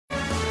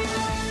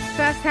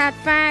first hard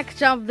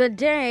fact of the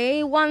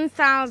day,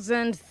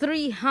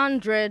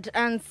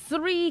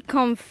 1,303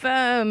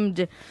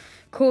 confirmed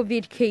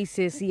COVID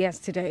cases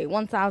yesterday.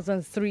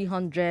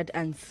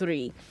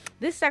 1,303.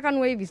 This second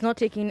wave is not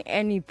taking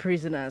any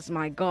prisoners.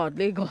 My God,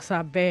 Lagos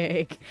are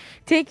big.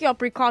 Take your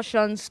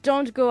precautions.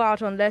 Don't go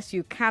out unless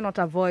you cannot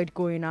avoid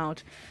going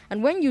out.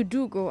 And when you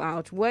do go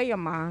out, wear your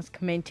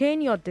mask,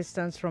 maintain your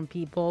distance from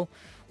people,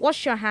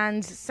 wash your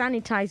hands,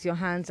 sanitize your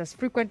hands as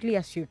frequently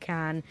as you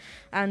can,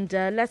 and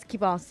let's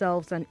keep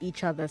ourselves and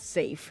each other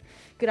safe.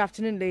 Good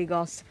afternoon,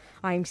 Lagos.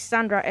 I'm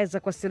Sandra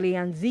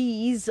Ezekwesili, and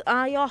these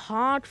are your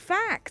hard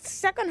facts.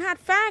 Second hard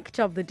fact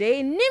of the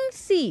day,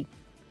 NIMSI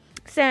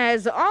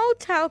says all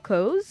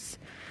telcos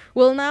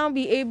will now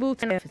be able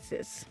to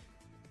offices.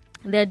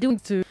 They're doing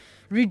to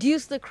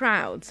reduce the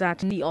crowds at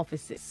the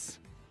offices,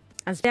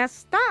 as their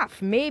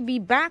staff may be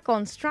back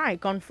on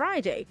strike on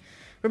Friday.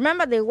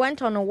 Remember, they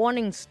went on a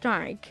warning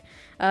strike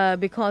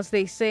because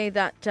they say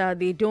that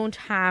they don't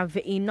have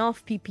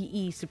enough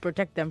PPEs to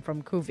protect them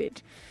from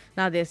COVID.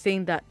 Now they're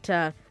saying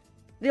that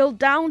they'll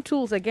down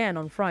tools again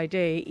on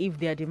Friday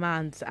if their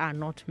demands are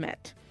not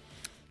met.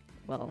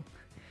 Well,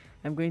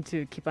 I'm going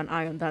to keep an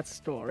eye on that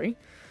story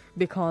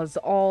because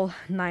all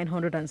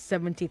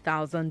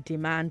 970,000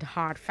 demand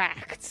hard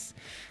facts,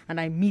 and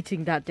I'm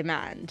meeting that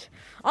demand.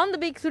 On the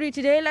Big Three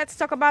today, let's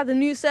talk about the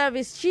new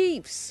service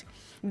chiefs.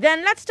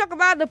 Then let's talk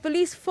about the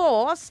police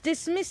force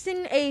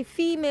dismissing a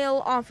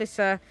female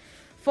officer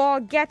for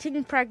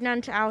getting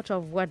pregnant out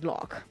of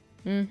wedlock.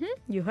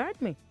 You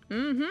heard me.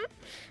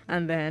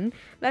 And then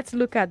let's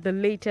look at the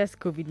latest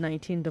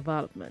COVID-19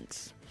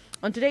 developments.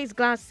 On today's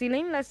Glass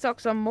Ceiling, let's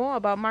talk some more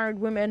about married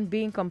women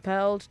being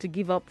compelled to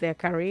give up their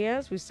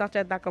careers. We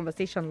started that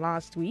conversation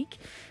last week.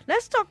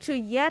 Let's talk to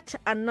yet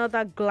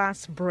another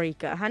glass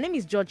breaker. Her name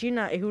is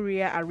Georgina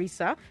Ehuria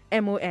Arisa,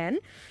 MON.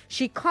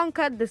 She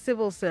conquered the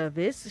civil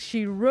service.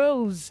 She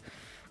rose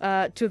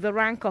to the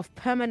rank of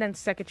permanent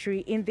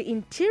secretary in the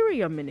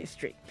Interior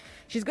Ministry.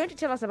 She's going to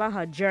tell us about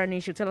her journey.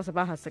 She'll tell us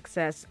about her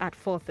success at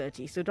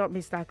 4:30, so don't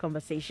miss that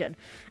conversation.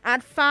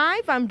 At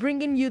 5, I'm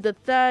bringing you the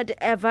third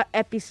ever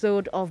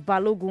episode of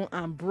Balogun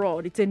and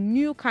Broad. It's a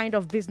new kind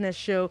of business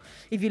show.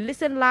 If you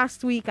listened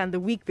last week and the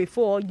week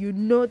before, you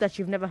know that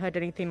you've never heard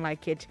anything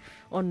like it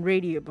on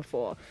radio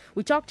before.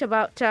 We talked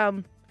about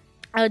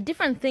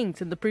different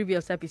things in the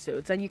previous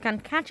episodes, and you can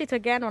catch it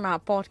again on our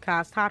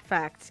podcast, Hard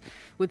Facts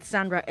with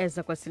Sandra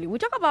Ezekwesili. We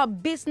talk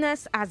about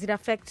business as it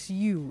affects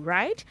you,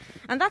 right?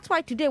 And that's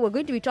why today we're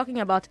going to be talking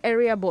about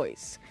area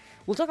boys.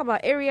 We'll talk about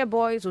area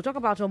boys, we'll talk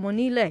about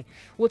Omonile,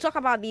 we'll talk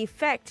about the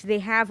effect they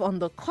have on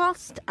the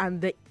cost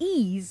and the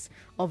ease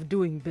of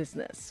doing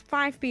business.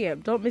 5 p.m.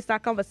 Don't miss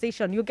that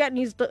conversation. You'll get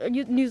news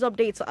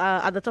updates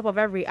at the top of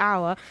every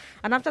hour.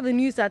 And after the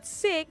news at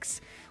 6,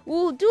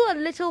 we'll do a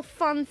little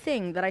fun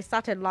thing that I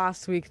started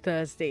last week,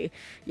 Thursday.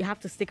 You have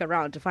to stick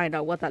around to find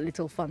out what that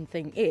little fun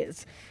thing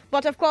is.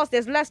 But of course,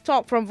 there's Let's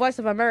Talk from Voice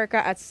of America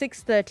at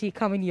 6:30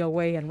 coming your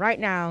way. And right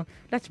now,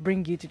 let's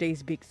bring you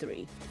today's Big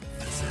Three.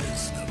 This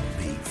is the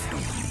Big Three.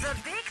 The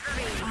Big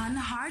Three. On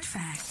Hard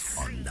Facts.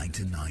 On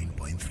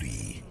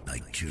 99.3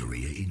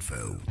 Nigeria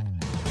Info.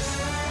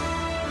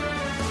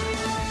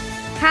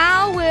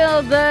 How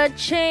will the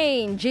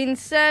change in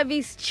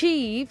service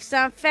chiefs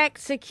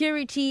affect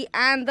security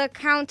and the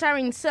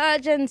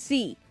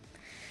counterinsurgency?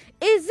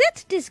 Is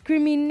it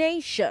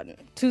discrimination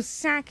to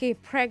sack a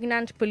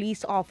pregnant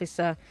police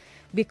officer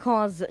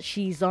because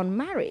she's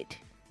unmarried?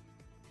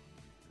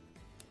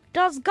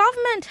 Does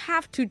government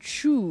have to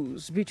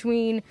choose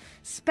between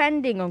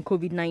spending on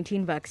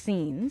COVID-19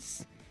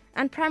 vaccines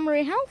and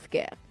primary health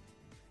care?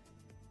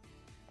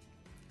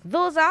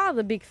 Those are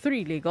the Big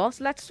Three, Lagos.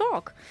 Let's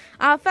talk.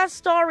 Our first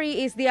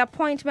story is the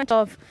appointment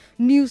of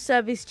new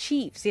service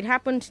chiefs. It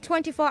happened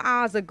 24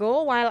 hours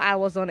ago while I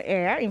was on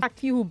air. In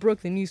fact, you who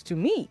broke the news to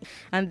me.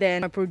 And then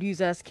my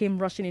producers came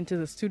rushing into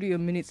the studio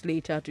minutes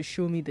later to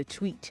show me the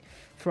tweet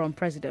from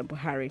President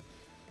Buhari.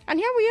 And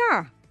here we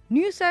are,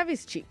 new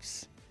service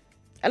chiefs.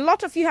 A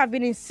lot of you have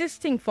been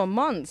insisting for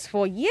months,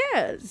 for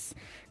years,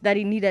 that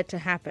it needed to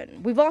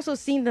happen. We've also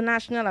seen the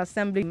National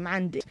Assembly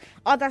demand it.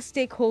 Other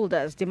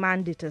stakeholders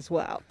demand it as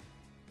well.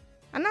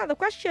 And now the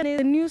question is,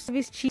 the new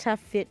service chiefs are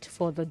fit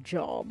for the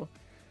job?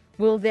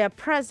 Will their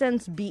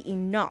presence be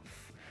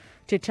enough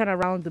to turn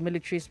around the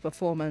military's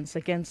performance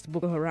against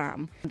Boko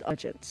Haram and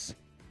agents?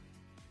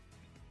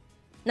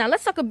 Now,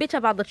 let's talk a bit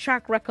about the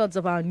track records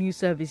of our new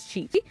service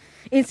chiefs.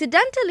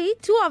 Incidentally,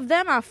 2 of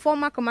them are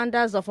former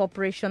commanders of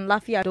Operation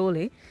Lafia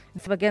Dole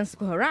against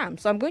Boko Haram.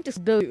 So I'm going to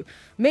do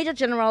Major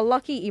General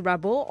Lucky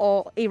Irabo,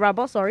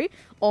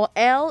 or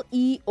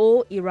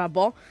L.E.O.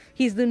 Irabo.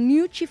 He's the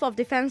new Chief of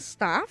Defense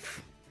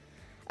Staff.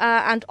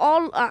 And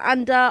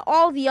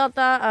all the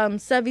other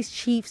service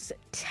chiefs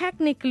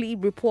technically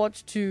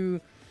report to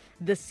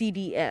the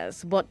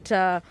CDS, but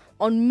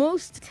on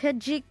most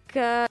strategic,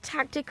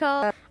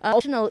 tactical,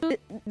 optional,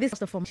 this is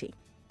the formality.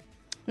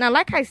 Now,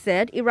 like I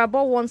said,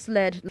 Irabo once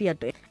led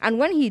Liado, and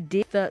when he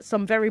did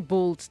some very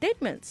bold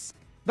statements.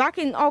 Back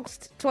in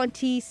August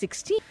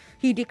 2016,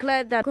 he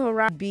declared that Boko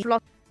Haram would be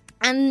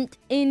And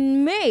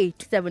in May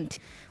 17,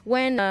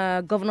 when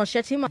Governor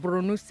Shetima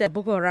Borno said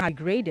Boko Haram had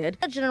migrated,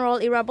 General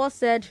Irabor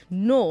said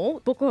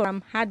no, Boko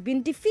Haram had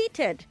been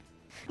defeated.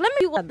 Let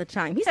me at the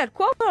time. He said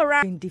Boko Haram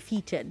had been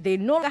defeated. They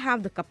no longer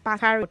have the capacity to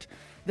carry out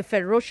the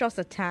ferocious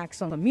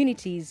attacks on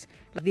communities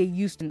like they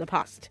used in the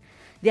past.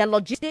 Their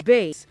logistic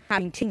base has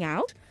been taken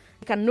out.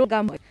 They can no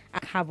longer make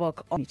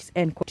havoc on it.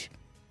 End quote.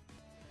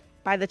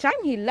 By the time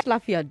he left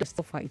Lafia, they're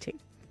still fighting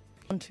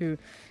to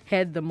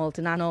head the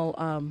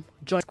multinational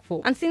joint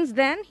force. And since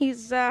then,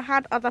 he's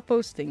had other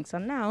postings,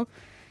 and now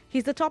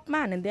he's the top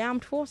man in the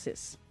armed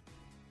forces.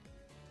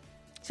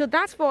 So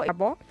that's for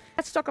Irabor.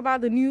 Let's talk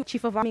about the new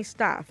Chief of Army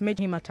Staff,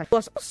 Major Himata. He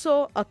was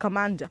also a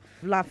commander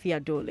of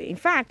Lafia Dole. In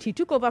fact, he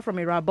took over from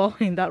Irabor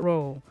in that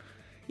role.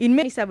 In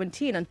May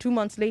 2017, and 2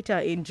 months later,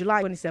 in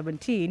July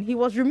 2017, he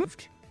was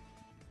removed.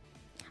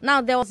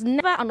 Now, there was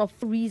never an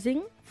official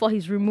reason for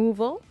his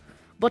removal,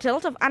 but a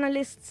lot of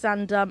analysts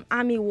and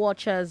army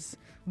watchers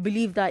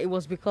believe that it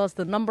was because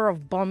the number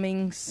of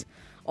bombings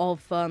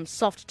of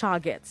soft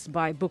targets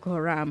by Boko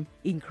Haram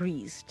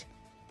increased.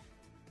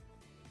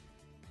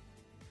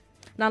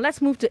 Now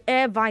let's move to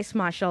Air Vice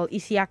Marshal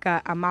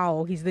Isiaka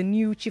Amao. He's the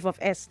new Chief of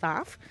Air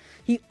Staff.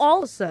 He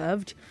also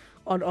served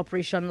on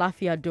Operation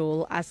Lafia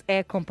Dole as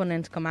Air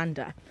Component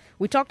Commander.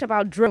 We talked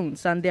about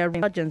drones and their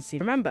emergency,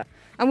 remember?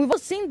 And we've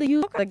also seen the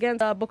use against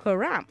Boko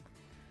Haram.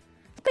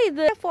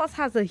 The Air Force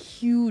has a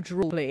huge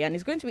role to play, and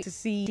it's going to be to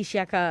see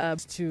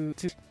Isiaka to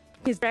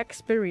his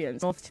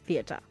experience in North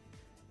Theatre.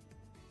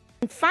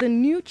 In fact, the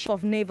new Chief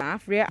of Naval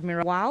Staff, Rear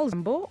Admiral Wal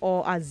Zambo,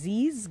 or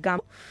Aziz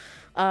Gambo,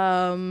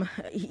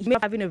 he may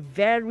be having a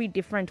very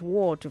different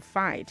war to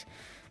fight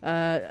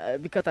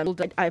because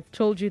I've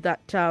told you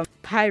that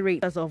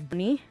pirates of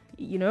Bonny,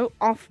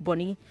 off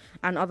Bonny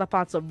and other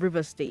parts of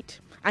River State.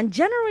 And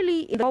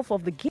generally, in the Gulf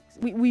of the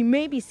Guinea, we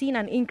may be seeing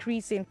an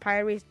increase in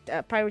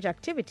pirate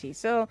activity.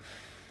 So,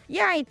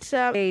 yeah, it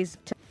is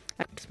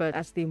expert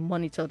as they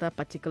monitor that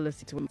particular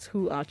situation.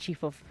 Who our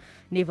Chief of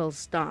Naval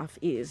Staff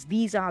is.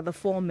 These are the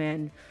 4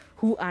 men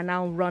who are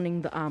now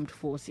running the armed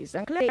forces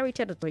and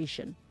clarity the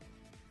situation.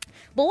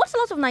 But what a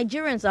lot of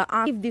Nigerians are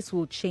asking if this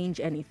will change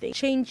anything.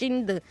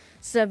 Changing the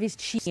service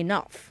chief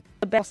enough,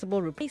 the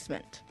possible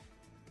replacement.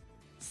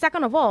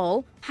 Second of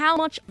all, how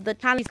much of the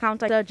talent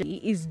counter-surgery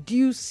is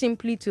due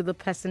simply to the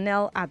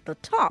personnel at the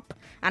top,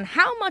 and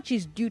how much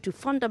is due to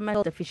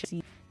fundamental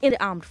deficiency in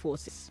the armed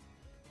forces?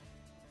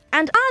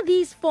 And are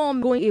these 4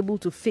 men going able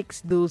to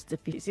fix those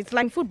deficiencies? It's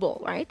like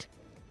football, right?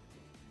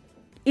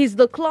 Is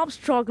the club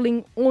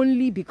struggling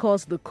only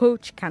because the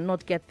coach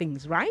cannot get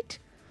things right?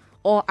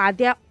 Or are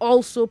there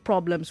also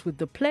problems with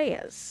the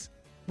players,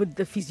 with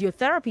the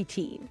physiotherapy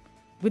team,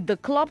 with the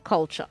club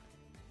culture?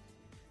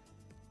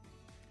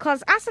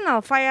 Because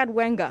Arsenal fired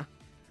Wenger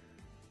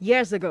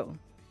years ago.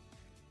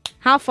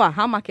 How far?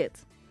 How market?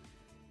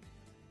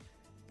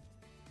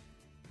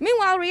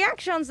 Meanwhile,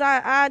 reactions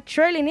are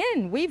trailing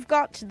in. We've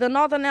got the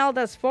Northern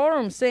Elders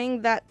Forum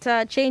saying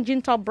that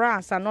changing top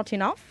brass are not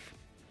enough.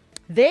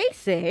 They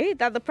say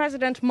that the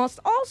president must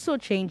also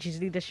change his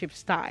leadership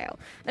style.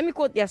 Let me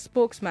quote their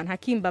spokesman,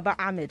 Hakeem Baba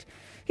Ahmed.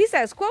 He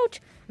says, quote,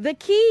 "The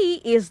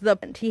key is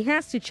he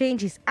has to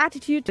change his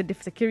attitude to the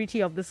security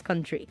of this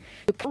country.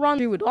 You can run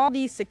through with all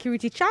these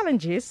security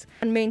challenges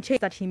and maintain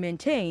that he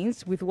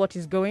maintains with what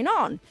is going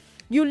on.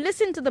 You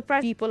listen to the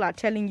press, people are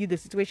telling you the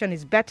situation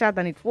is better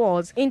than it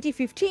was in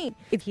 2015.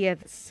 If you hear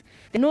this,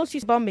 there are no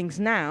such bombings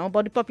now,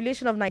 but the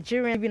population of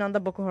Nigeria living under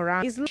Boko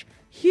Haram is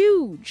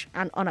huge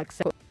and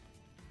unacceptable."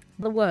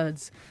 The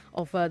words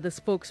of the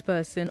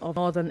spokesperson of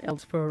Northern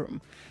Elders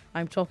Forum.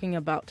 I'm talking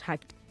about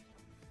Hakeem.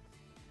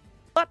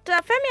 But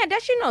Femi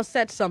Adesina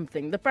said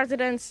something. The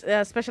president's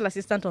special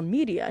assistant on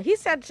media. He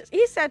said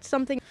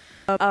something.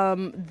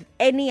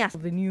 Any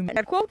of the new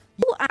men, quote,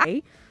 "You and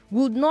I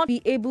would not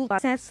be able to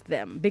assess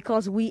them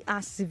because we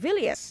are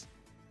civilians.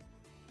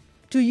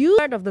 To use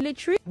the word of the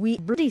military, we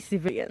are bloody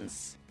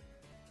civilians.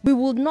 We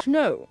would not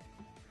know.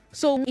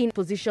 So in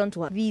position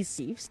to have these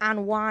chiefs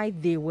and why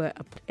they were,"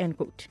 end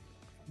quote.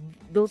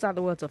 Those are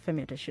the words of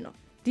Femi Adesina.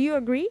 Do you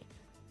agree?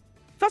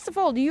 First of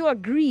all, do you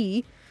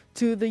agree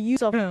to the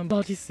use of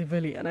bloody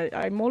civilian?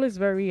 I'm always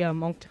very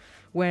mocked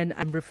when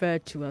I'm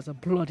referred to as a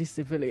bloody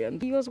civilian.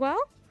 Do you as well?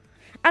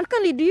 And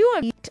Kali, do you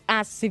agree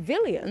as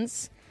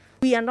civilians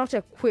we are not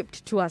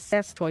equipped to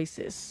assess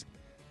choices?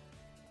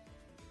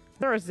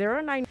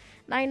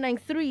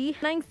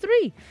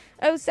 0099393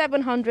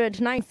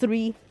 0700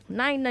 93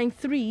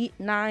 993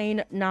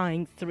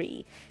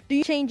 993. Do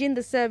you changing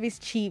the service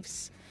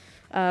chiefs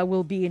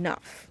will be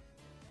enough?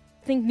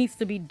 I think needs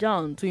to be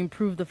done to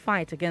improve the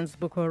fight against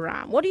Boko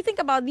Haram. What do you think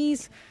about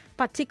these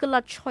particular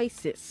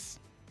choices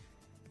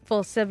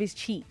for service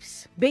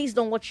chiefs based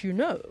on what you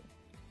know?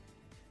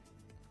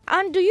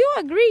 And do you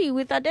agree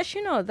with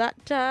Adesina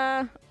that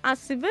as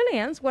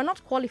civilians we're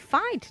not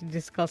qualified to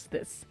discuss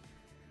this?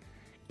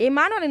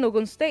 Emmanuel in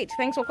Ogun State,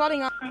 thanks for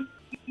calling up.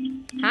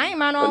 Hi,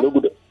 Emmanuel.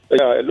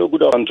 Hello,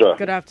 good afternoon.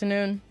 Good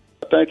afternoon.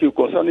 Thank you.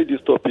 Concerning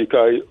this topic,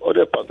 I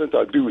 100%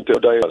 agree with the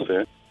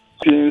other.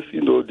 Since,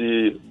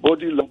 the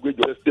body language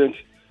of the president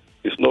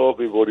It's not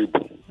very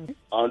horrible.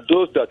 And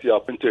those that he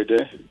appointed,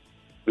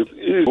 he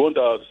is one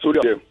that sorry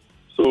them.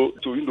 So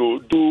to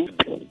do.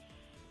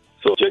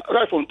 So check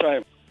right from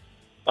time.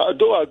 I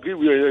don't agree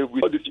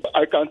with all this.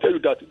 I can tell you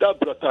that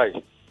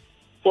Buratai,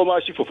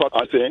 former chief of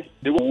staff,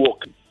 they will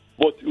work.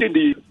 But in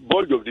the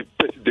body of the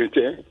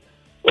president,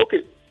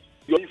 okay,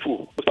 your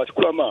info, a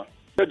particular man,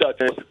 said that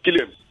kill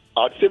him.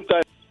 At the same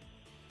time,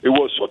 it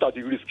was shot at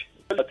the risk.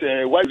 That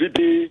why did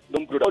they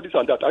don't go all this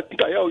and that? I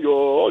think I heard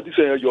your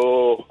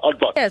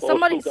advert. Yeah,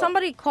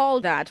 somebody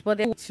called that, but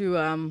they had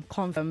to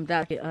confirm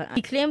that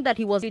he claimed that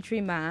he was a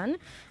military man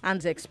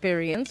and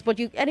experience. But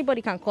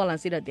anybody can call and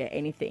say that they're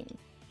anything.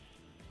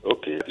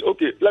 Okay.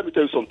 Let me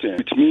tell you something.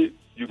 With me,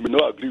 you may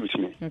not agree with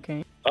me.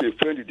 Okay. I have a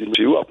friend in the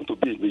military who happened to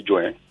be in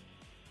Major.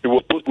 He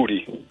was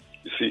post-Puri,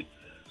 you see.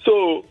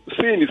 So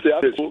seeing is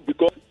the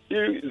because he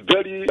is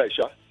very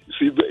sharp. You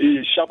see,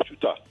 a sharp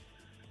shooter.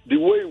 The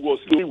way he was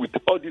doing with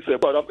all this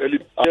and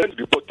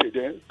reported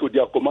to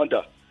their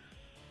commander,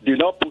 they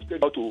now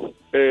posted out to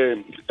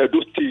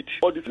Edo State,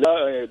 all this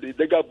the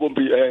illegal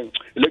bunkering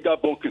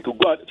to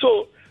go.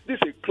 So this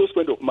is a close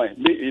friend of mine,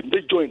 a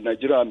major in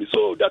Nigerian army.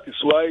 So that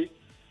is why,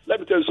 let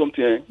me tell you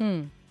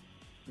something.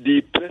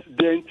 The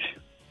president,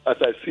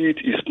 as I see it,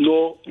 is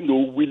not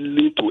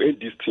willing to end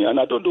this thing, and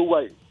I don't know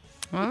why.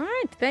 All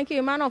right. Thank you,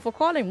 Emmanuel, for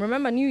calling.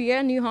 Remember, new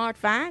year, new hard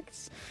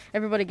facts.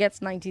 Everybody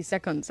gets 90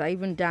 seconds. I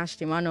even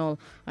dashed Emmanuel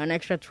an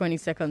extra 20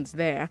 seconds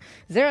there.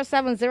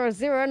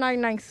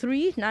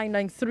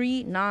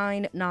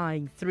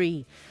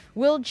 0700-993-993-993.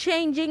 Will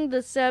changing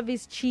the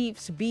service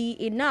chiefs be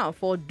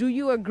enough? Or do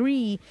you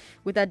agree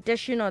with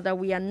Adesina that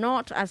we are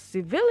not, as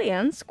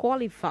civilians,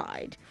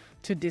 qualified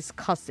to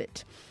discuss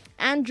it?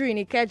 Andrew in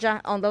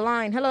Ikeja on the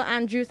line. Hello,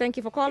 Andrew. Thank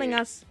you for calling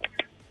us.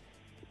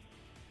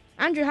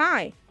 Andrew,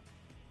 hi.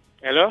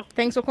 Hello?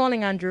 Thanks for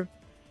calling, Andrew.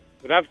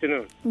 Good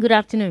afternoon. Good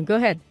afternoon. Go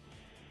ahead.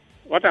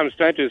 What I'm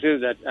trying to say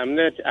is that I'm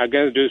not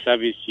against those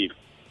service chiefs.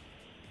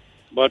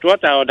 But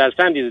what I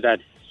understand is that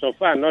so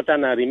far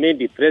Northern remained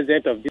the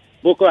president of this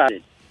Boko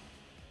Haram.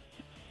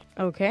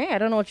 Okay, I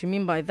don't know what you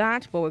mean by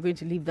that, but we're going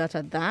to leave that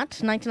at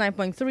that.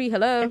 99.3,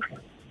 hello.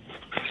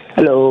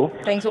 Hello.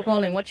 Thanks for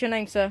calling. What's your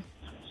name, sir?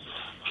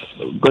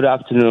 Good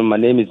afternoon. My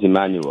name is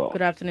Emmanuel.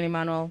 Good afternoon,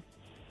 Emmanuel.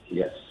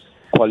 Yes.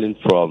 Calling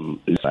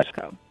from Go.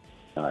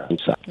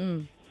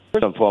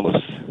 First and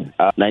foremost,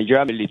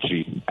 Nigerian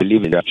military, I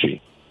believe in the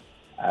military.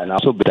 And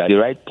also that the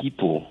right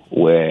people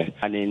were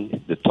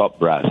running the top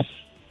brass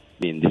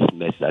in this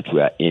mess that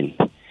we are in.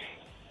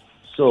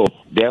 So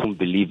they don't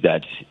believe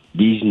that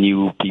these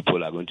new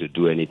people are going to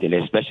do anything,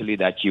 especially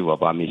that chief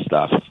of army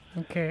staff.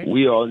 Okay.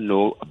 We all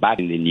know back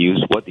in the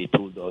news what they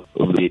told us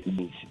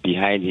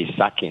behind his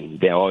sacking,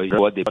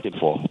 what they brought him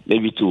for.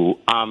 Maybe to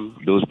arm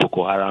those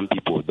Boko Haram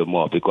people the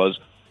more, because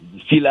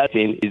Fila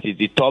thing is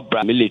the top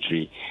brand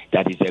military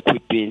that is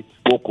equipping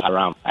Boko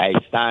Haram. I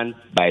stand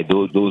by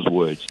those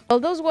words.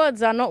 Well, those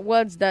words are not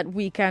words that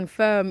we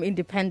confirm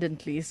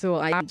independently, so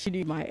I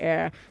actually my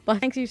air. But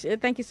thank you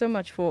so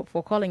much for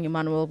calling,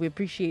 Emmanuel. We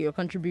appreciate your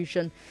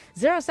contribution.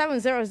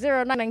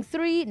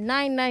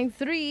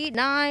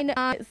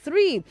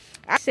 0700-993-993-993.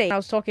 I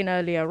was talking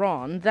earlier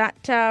on that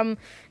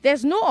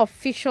there's no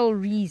official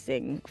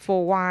reason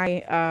for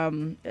why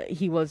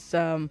he was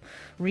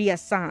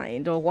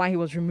reassigned or why he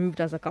was removed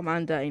as a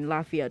commander in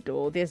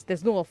Lafiado.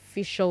 There's no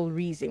official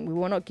reason. We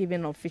were not given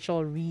an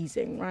official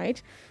reason,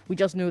 right? We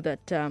just know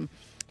that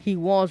he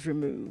was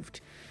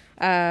removed.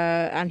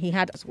 And he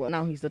had as well.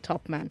 Now he's the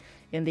top man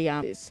in the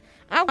army.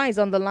 Our guy is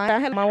on the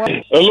line.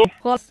 Hello.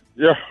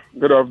 Yeah,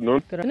 good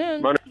afternoon. Good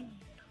afternoon.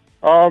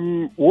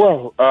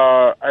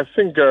 I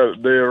think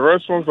the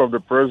response of the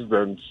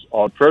president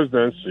or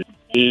presidency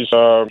is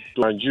to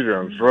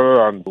Nigerians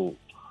rather than to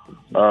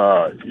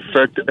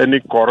effect any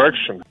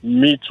correction,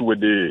 meet with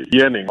the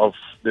yearning of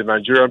the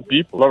Nigerian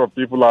people. A lot of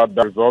people are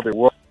the result of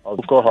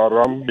Boko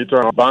Haram,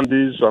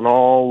 bandits and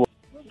all.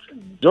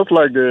 Just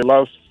like the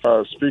last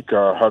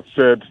speaker had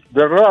said,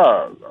 there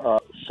are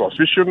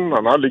suspicion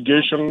and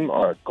allegation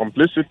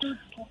complicit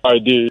by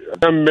the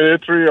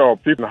military or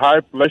people in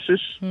high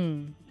places.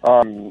 You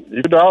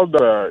doubt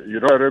that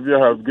United Arabia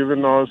has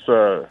given us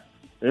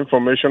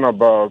information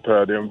about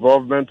the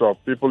involvement of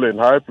people in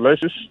high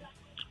places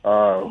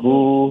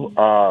who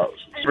are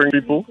string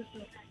people.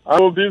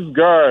 And this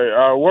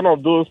guy, one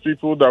of those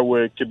people that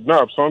were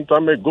kidnapped some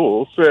time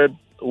ago, said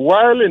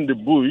while in the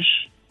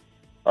bush,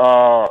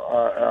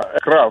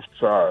 aircraft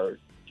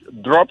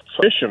dropped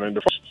mission in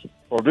the first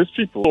of these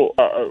people.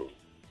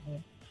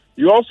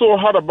 You also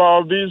heard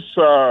about this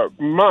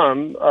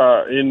man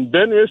in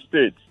Benue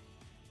State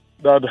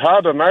that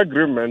had an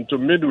agreement to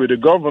meet with the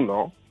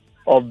governor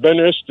of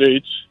Benue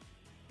State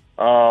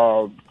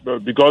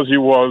because he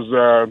was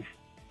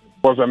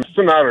a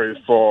mercenary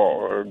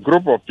for a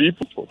group of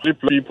people.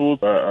 People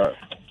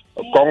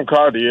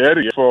conquer the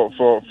area for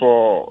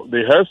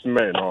the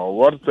herdsmen or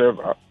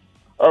whatever.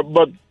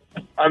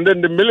 And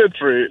then the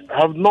military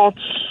have not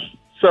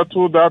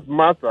settled that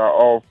matter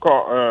of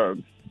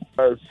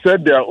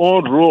set their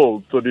own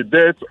role to the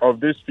death of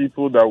these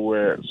people that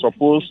were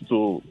supposed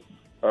to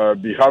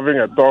be having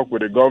a talk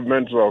with the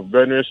government of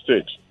Benue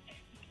State.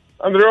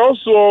 And there are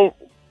also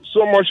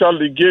so much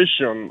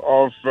allegation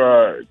of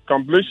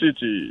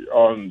complicity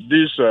on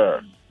these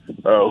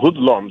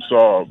hoodlums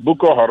or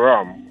Boko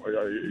Haram,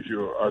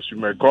 as you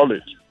may call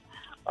it.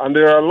 And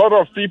there are a lot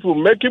of people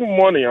making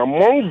money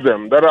among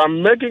them that are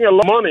making a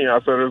lot of money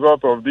as a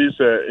result of these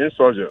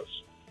insurgents.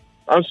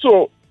 And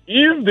so,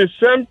 if the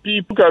same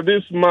people, look at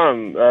this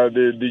man,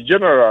 the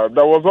general,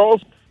 that was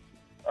also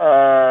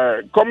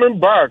coming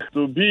back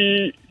to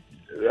be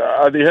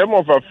at the helm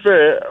of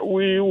affair,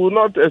 we will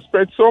not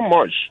expect so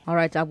much. All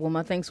right,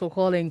 Agboma, thanks for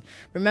calling.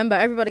 Remember,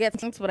 everybody gets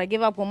thanks, but I give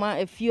Agboma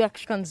a few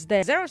actions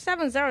there.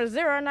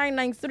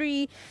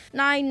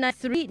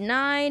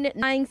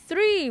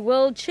 0700-993-993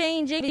 will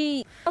change it. What do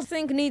you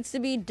think needs to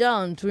be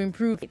done to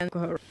improve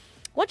her?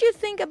 What do you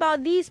think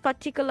about these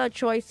particular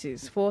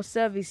choices for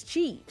service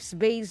chiefs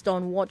based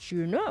on what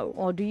you know?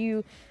 Or do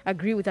you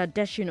agree with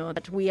Adeshino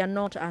that we are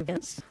not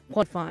against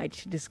qualified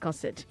to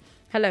discuss it?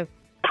 Hello.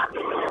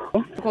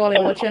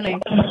 Calling, what's your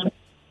name?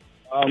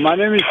 My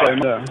name is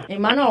Emmanuel.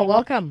 Emmanuel,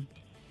 welcome.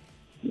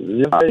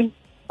 Yeah,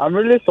 I'm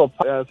really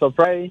surprised.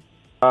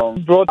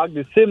 Brought back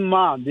the same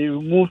man they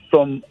removed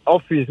from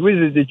office, which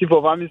is the chief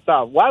of army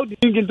staff. Why would he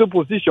bring into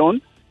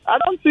position? I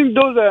don't think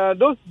those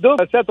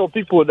set of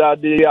people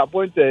that they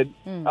appointed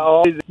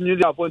or is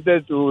newly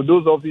appointed to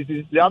those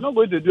offices, they are not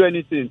going to do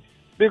anything,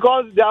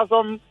 because there are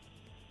some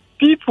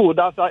people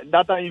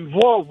that are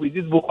involved with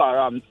this Boko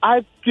Haram.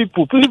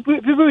 People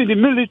in the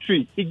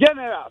military, the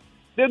generals,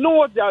 they know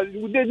what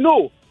they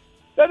know.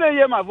 Let them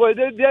hear my voice.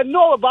 They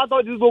know about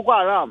all this Boko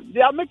Haram.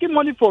 They are making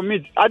money from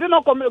it. Are they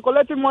not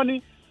collecting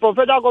money from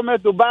federal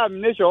government to buy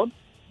ammunition?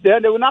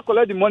 Then they will not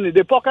collect the money.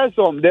 They pocket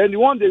some. Then the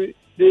one they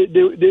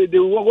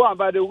will go and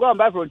buy. They will go and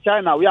buy from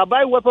China. We are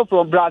buying weapons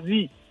from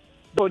Brazil.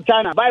 From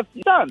China,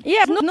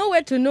 yes,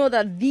 nowhere to know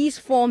that these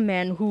 4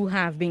 men who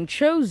have been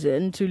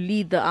chosen to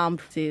lead the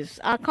armed forces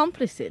are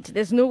complicit.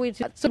 There's no way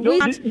to. So we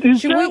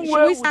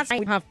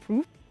have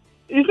proof?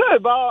 It's not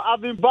about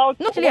having about.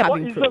 Not really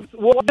having proof.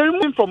 They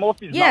removed him from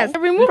office. Yes, now.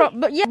 they removed,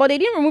 but they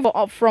didn't remove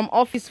from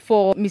office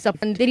for Mr.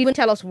 And they didn't even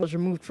tell us who was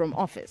removed from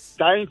office.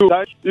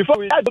 Before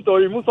we had to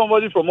remove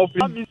somebody from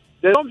office,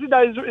 there's something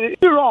that is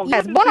wrong.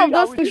 Yes, one of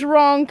those things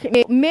wrong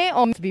may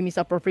or may be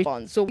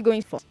misappropriation. So we're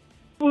going for.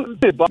 But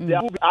they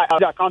are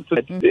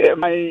accountable.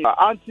 My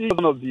auntie,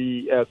 one of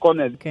the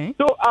colonels. Okay.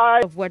 So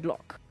of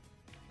wedlock.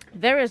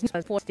 Various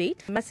news for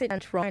state message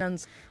and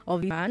finance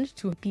of the band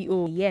to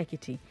PO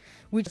Ekiti,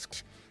 which is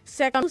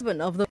second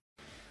husband of the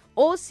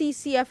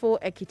OCCFO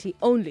Ekiti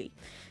only.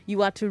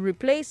 You are to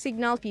replace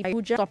signal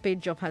people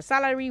stoppage of her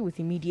salary with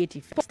immediate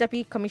effect.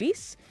 Deputy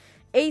Commissioner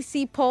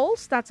AC Paul,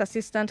 Stats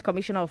Assistant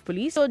Commissioner of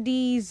Police. So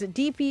these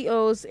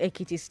DPOs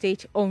Ekiti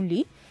State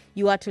only.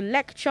 You are to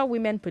lecture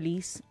women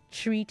police,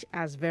 treat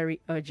as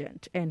very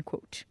urgent, end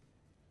quote.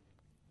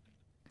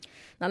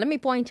 Now, let me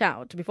point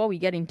out, before we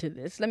get into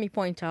this,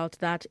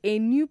 that a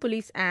new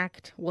police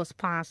act was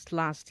passed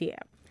last year.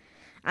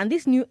 And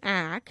this new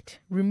act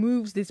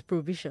removes this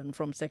provision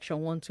from Section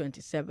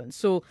 127.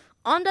 So,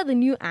 under the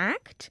new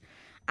act,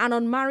 an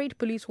unmarried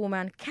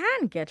policewoman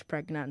can get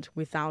pregnant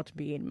without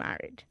being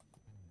married.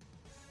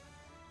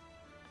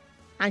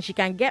 And she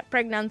can get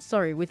pregnant,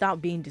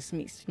 without being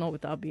dismissed, not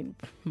without being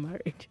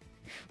married.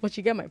 But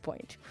you get my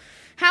point.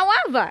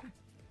 However,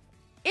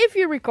 if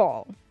you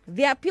recall,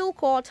 the appeal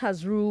court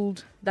has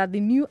ruled that the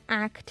new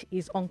act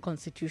is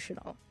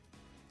unconstitutional.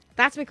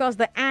 That's because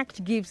the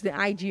act gives the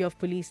IG of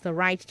police the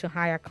right to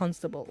hire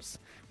constables,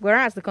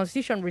 whereas the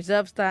Constitution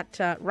reserves that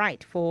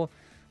right for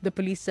the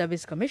Police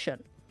Service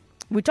Commission.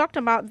 We talked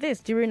about this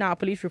during our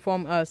police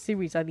reform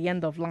series at the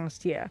end of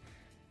last year.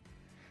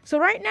 So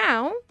right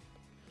now,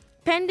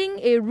 pending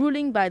a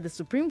ruling by the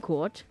Supreme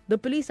Court, the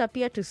police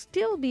appear to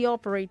still be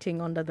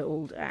operating under the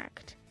old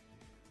act.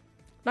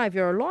 Now, if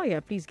you're a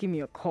lawyer, please give me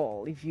a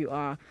call. If you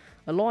are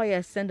a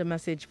lawyer, send a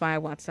message via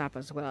WhatsApp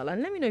as well.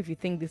 And let me know if you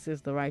think this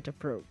is the right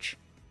approach.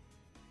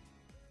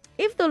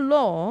 If the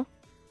law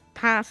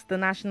passed the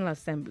National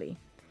Assembly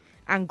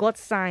and got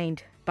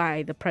signed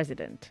by the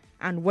president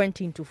and went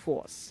into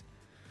force,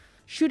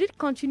 should it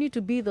continue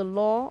to be the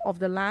law of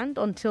the land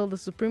until the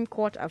Supreme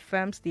Court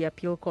affirms the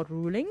appeal court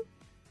ruling?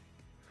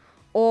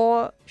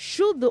 Or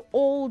should the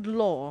old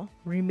law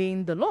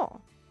remain the law?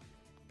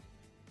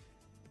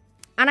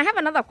 And I have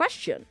another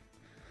question.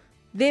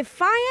 They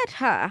fired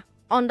her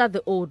under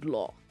the old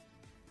law.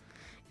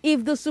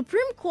 If the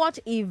Supreme Court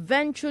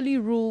eventually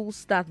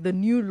rules that the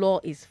new law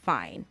is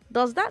fine,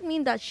 does that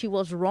mean that she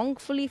was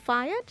wrongfully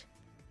fired?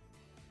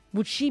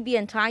 Would she be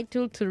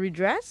entitled to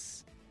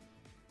redress?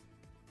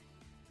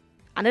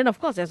 And then,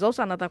 of course, there's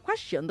also another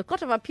question. The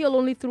Court of Appeal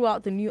only threw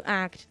out the new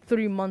act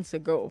 3 months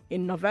ago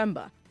in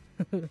November.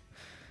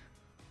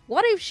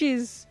 What if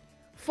she's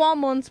 4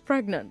 months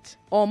pregnant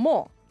or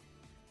more?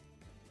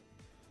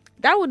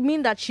 That would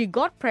mean that she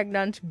got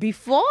pregnant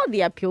before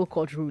the appeal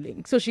court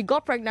ruling. So she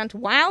got pregnant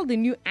while the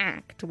new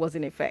act was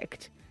in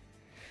effect,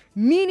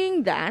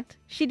 meaning that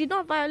she did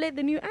not violate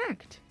the new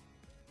act.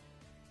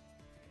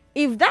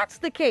 If that's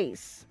the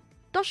case,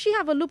 does she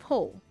have a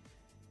loophole?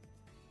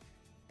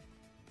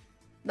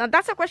 Now,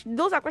 that's a question.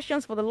 Those are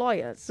questions for the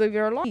lawyers. So if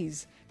you're a lawyer,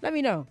 please let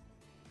me know.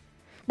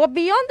 But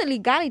beyond the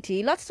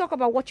legality, let's talk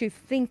about what you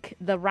think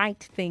the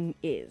right thing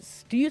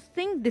is. Do you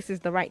think this is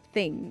the right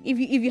thing? If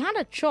you had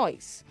a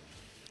choice,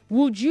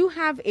 would you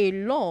have a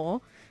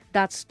law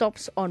that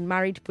stops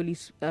unmarried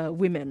police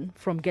women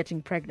from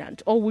getting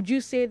pregnant? Or would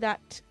you say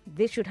that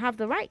they should have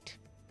the right?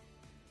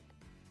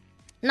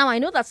 Now, I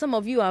know that some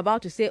of you are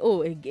about to say,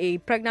 oh, a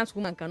pregnant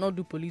woman cannot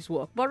do police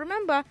work. But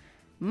remember,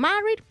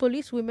 married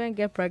police women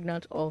get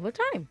pregnant all the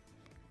time.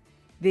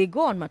 They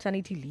go on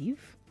maternity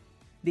leave,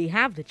 they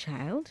have the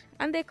child,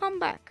 and they come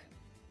back.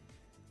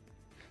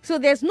 So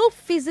there's no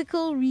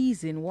physical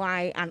reason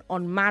why an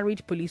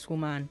unmarried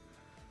policewoman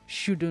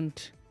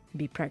shouldn't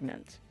be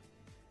pregnant.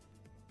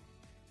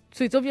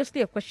 So it's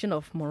obviously a question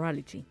of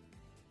morality.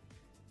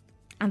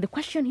 And the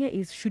question here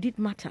is, should it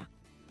matter?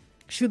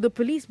 Should the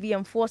police be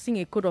enforcing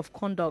a code of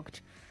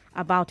conduct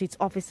about its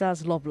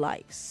officers' love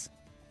lives?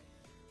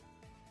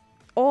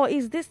 Or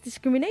is this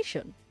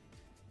discrimination?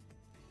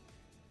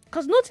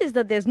 Because notice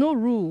that there's no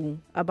rule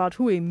about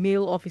who a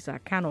male officer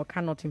can or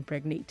cannot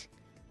impregnate.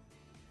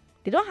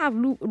 They don't have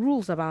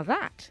rules about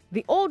that.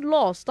 The old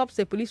law stops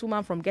a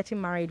policewoman from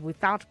getting married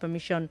without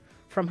permission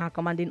from her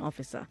commanding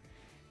officer.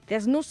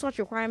 There's no such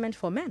requirement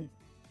for men.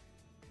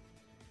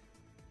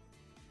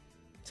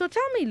 So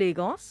tell me,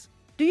 Lagos,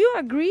 do you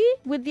agree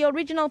with the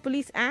original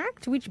Police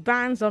Act, which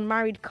bans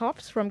unmarried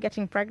cops from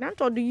getting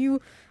pregnant, or do you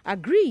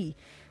agree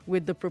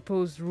with the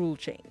proposed rule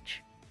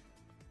change?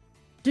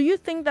 Do you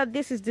think that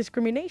this is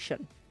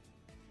discrimination?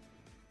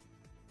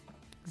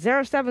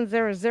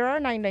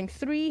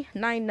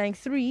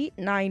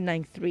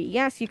 0700-993-993-993.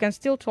 Yes, you can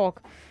still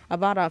talk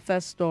about our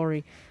first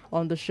story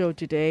on the show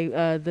today,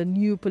 the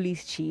new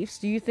police chiefs.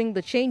 Do you think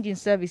the change in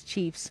service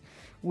chiefs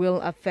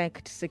will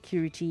affect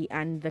security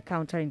and the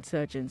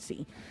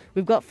counterinsurgency?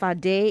 We've got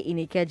Fade in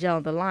Ikeja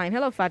on the line.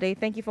 Hello, Fade.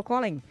 Thank you for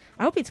calling.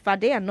 I hope it's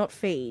Fade and not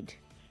Fade.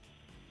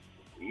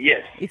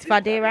 Yes. It's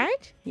Fade,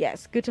 right?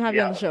 Yes. Good to have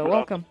you on the show.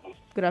 Welcome.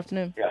 Good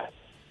afternoon. Yeah.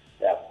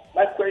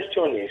 My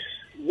question is,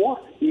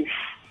 what if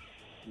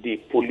the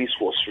police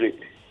was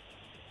raped?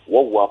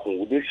 What will happen?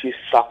 Would they still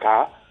sack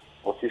her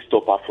or still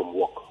stop her from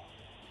work?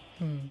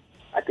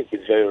 I think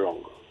it's very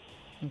wrong.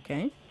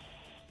 Okay.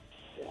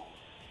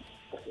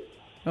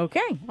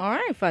 Okay. All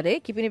right,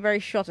 Fade. Keeping it very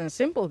short and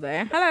simple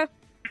there. Hello.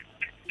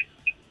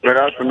 Good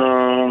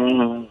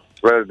afternoon,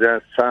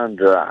 President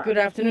Sandra. Good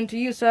afternoon to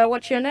you, sir.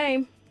 What's your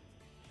name?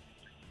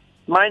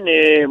 My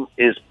name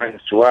is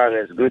Prince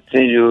Suarez. Good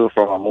seeing you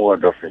from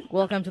Amuadofin.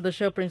 Welcome to the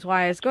show, Prince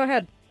Wires. Go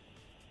ahead.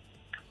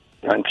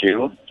 Thank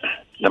you.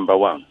 Number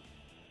one,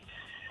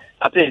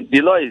 I think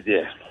the law is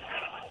there.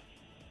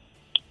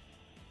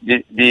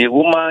 The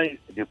woman,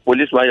 the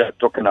policeman you are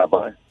talking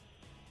about,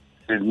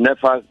 is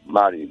never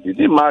married. Did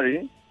he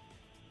marry?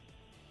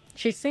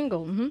 She's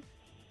single. Mm-hmm.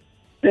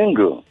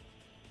 Single.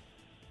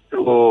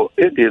 So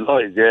if the law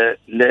is there,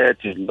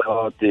 let the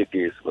law take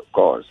its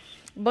course.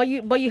 But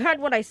you heard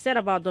what I said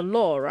about the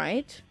law,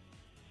 right?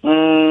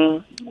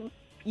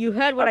 You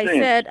heard what I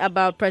said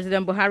about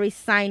President Buhari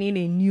signing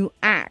a new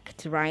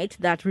act, right?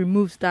 That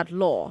removes that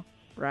law,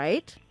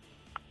 right?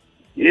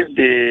 If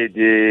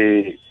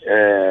the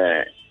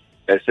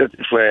except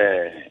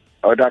for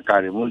order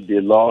can remove the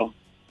law,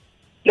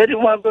 let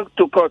him go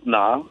to court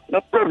now.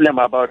 No problem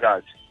about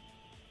that.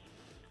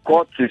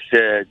 Court is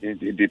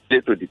the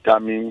place to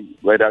determine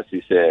whether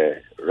she's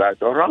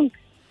right or wrong.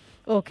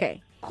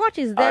 Okay. Court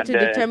is there to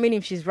determine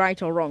if she's right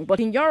or wrong.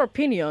 But in your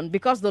opinion,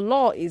 because the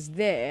law is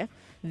there,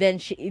 then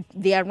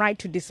they are right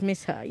to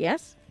dismiss her,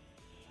 yes?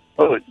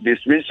 Oh,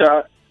 dismiss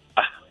her?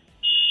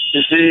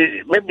 You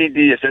see, maybe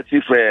the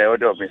excessive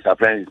order of Mr.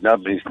 President is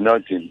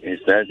not being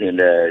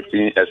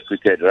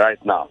executed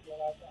right now.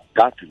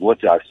 That's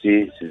what I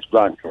see. She's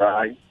going to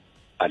try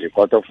at the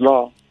court of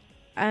law.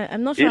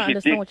 I'm not sure I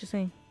understand what you're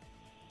saying.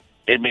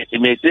 It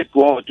may take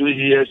 1 or 2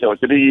 years or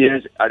 3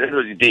 years at the end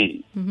of the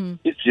day. Mm-hmm.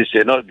 If she's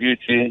not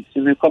guilty, she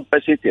will be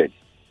compensated.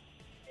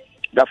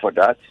 That for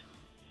that.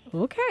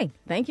 Okay.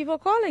 Thank you for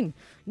calling.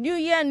 New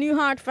year, new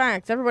hard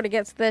facts. Everybody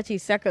gets 30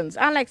 seconds.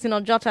 Alex in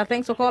Ojota,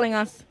 thanks for calling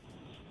us.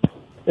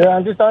 Yeah,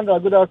 Auntie Sandra,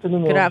 good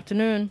afternoon. Good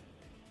afternoon.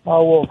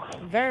 How work?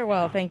 Very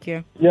well, thank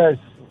you. Yes.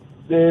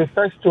 The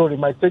first story,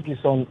 my take is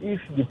on if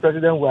the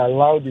president will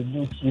allow the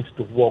new chiefs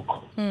to work.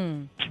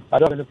 I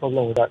don't have any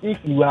problem with that.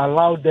 If he will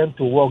allow them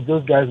to work,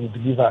 those guys will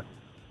deliver.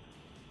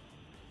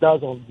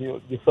 That's on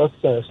the first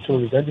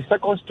story. Then the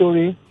second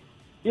story,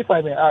 if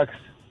I may ask,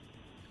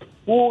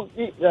 who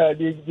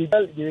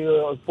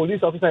the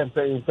police officer in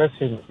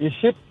person, was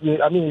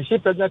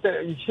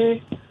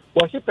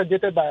she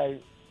pregnant by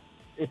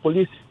a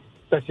police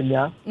person,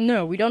 yeah?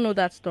 No, we don't know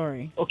that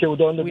story. Okay, we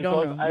don't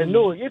know. I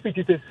know if it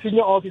is a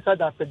senior officer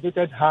that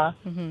pregnant her,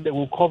 they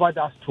will cover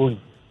that story.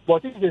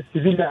 But if it's a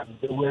civilian,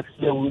 they will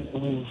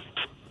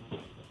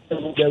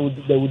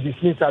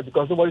dismiss her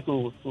because nobody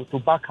to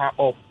back her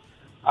up.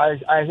 I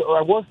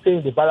was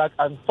saying the barrack,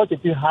 and such a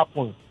thing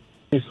happened.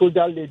 A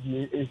soldier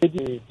lady, a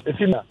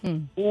female,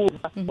 who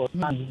has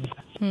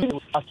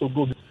to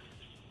go.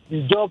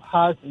 the job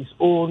has its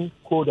own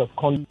code of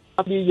conduct.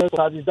 Probably your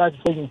service, that's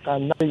when you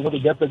can now you want to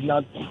get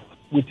pregnant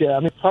with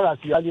as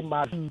you already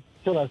married. And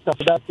stuff.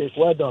 That's it.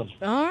 Well done.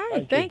 All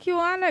right. Thank you,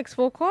 Alex,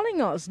 for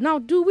calling us. Now,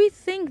 do we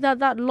think that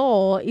that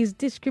law is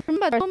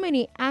discriminatory? There are so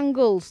many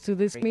angles to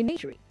this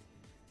discriminatory.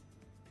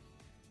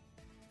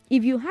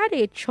 If you had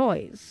a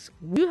choice,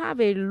 would you have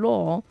a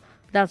law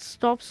that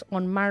stops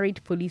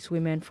unmarried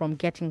policewomen from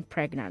getting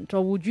pregnant?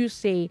 Or would you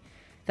say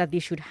that they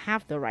should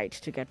have the right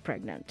to get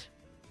pregnant?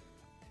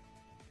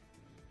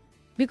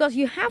 Because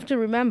you have to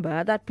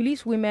remember that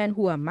policewomen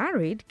who are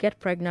married get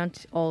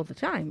pregnant all the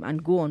time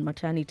and go on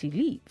maternity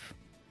leave.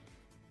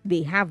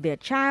 They have their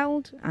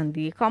child and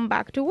they come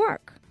back to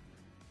work.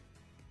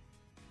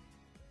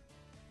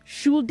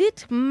 Should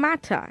it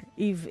matter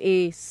if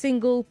a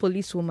single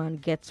policewoman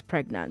gets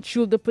pregnant?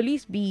 Should the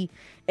police be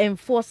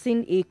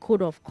enforcing a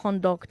code of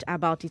conduct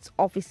about its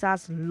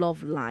officers'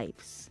 love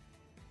lives?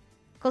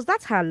 Because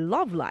that's her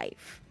love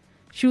life.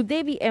 Should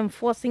they be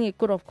enforcing a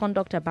code of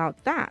conduct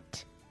about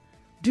that?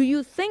 Do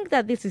you think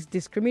that this is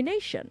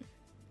discrimination?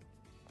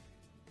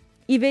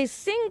 If a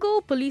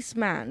single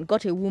policeman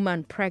got a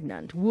woman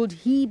pregnant, would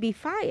he be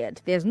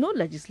fired? There's no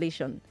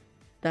legislation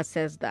that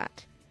says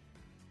that.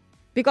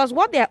 Because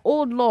what their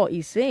old law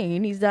is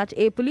saying is that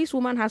a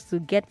policewoman has to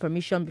get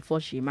permission before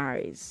she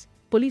marries.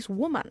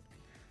 Policewoman,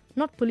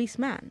 not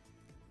policeman.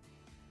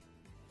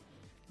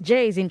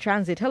 Jay is in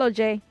transit. Hello,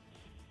 Jay.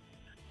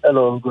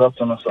 Hello, good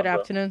afternoon, sir. Good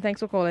afternoon.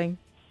 Thanks for calling.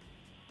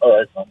 All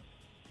right,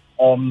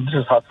 ma'am. This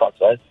is hard facts,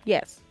 right?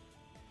 Yes.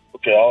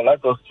 Okay, I would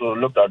like us to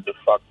look at the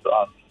facts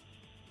and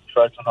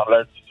try to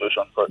analyze the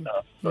situation correctly.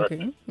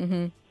 Okay.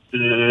 Mm-hmm.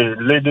 The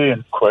lady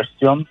in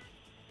question,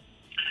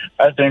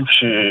 I think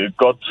she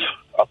got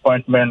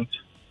appointment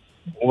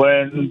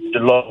when the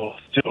law was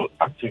still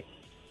active.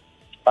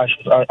 I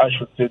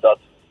should say that.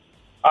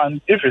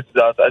 And if it's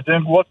that, I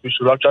think what we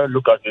should actually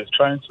look at is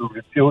trying to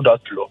repeal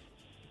that law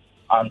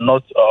and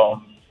not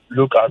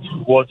look at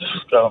what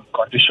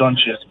condition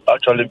she's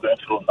actually going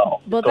through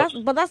now. But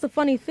that's the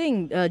funny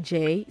thing,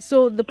 Jay.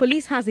 So the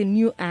police has a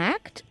new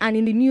act, and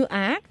in the new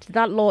act,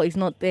 that law is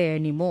not there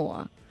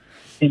anymore.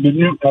 In the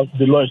new act,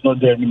 the law is not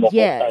there anymore.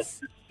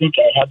 Yes. I think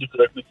I had it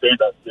correctly saying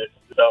that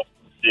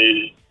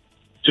the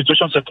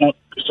situation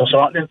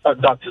surrounding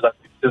that is that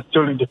it's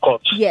still in the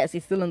court. Yes,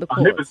 it's still in the court.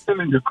 And if it's still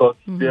in the court,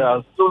 Mm-hmm. they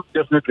are still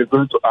definitely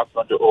going to act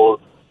on the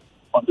old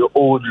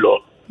law.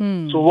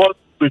 So what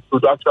we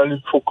should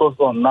actually focus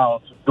on now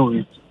to do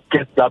is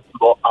get that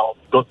law out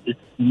because it's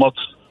not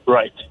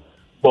right.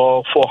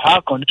 But for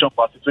her condition,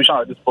 for her situation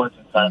at this point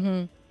in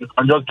time, you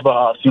can just give her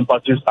our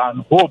sympathies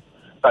and hope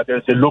that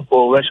there's a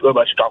loophole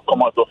whereby she can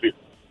come out of it.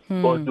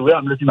 But the way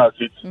I'm looking at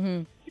it,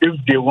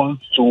 if they want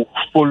to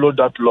follow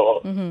that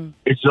law,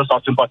 it's just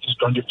our sympathies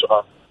don't give to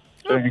her.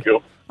 Thank you.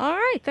 All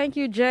right. Thank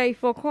you, Jay,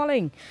 for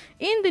calling.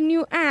 In the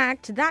new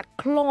act, that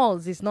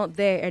clause is not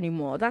there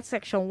anymore. That's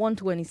section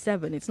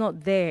 127. It's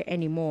not there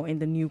anymore in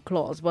the new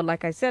clause. But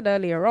like I said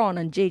earlier on,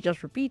 and Jay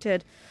just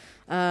repeated,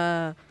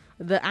 the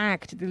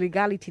act, the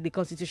legality, the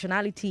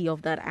constitutionality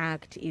of that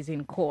act is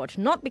in court.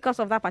 Not because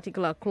of that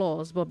particular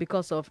clause, but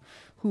because of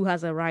who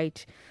has a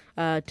right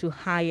to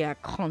hire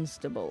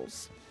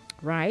constables.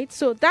 Right?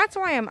 So that's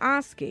why I'm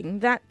asking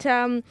that...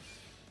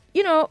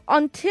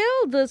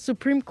 until the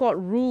Supreme Court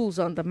rules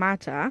on the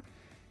matter,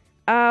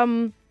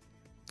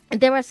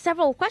 there are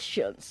several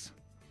questions,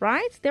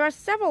 right? There are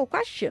several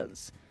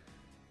questions.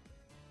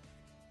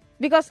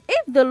 Because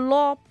if the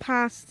law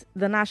passed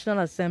the National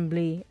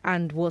Assembly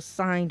and was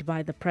signed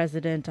by the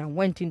president and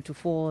went into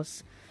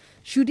force,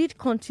 should it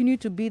continue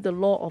to be the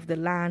law of the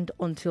land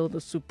until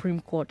the Supreme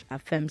Court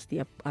affirms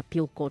the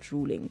appeal court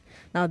ruling?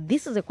 Now,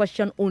 this is a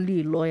question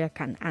only a lawyer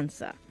can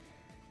answer.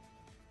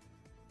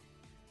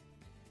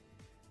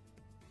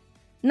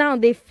 Now,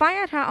 they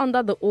fired her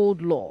under the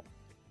old law,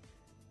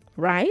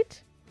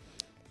 right?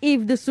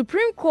 If the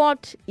Supreme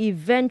Court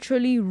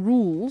eventually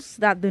rules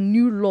that the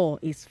new law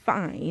is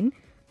fine,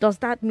 does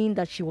that mean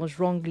that she was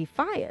wrongly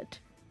fired?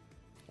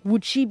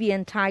 Would she be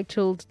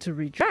entitled to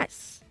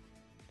redress?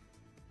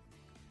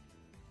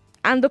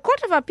 And the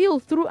Court of Appeal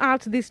threw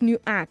out this new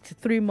act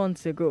 3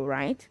 months ago,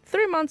 right?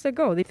 3 months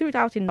ago. They threw it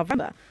out in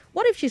November.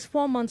 What if she's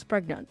 4 months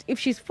pregnant? If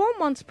she's 4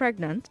 months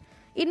pregnant,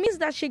 it means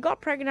that she got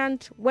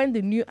pregnant when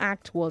the new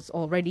act was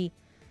already,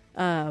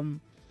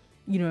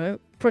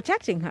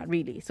 protecting her,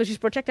 really. So she's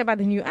protected by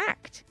the new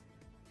act.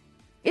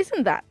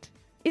 Isn't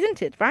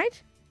it,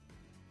 right?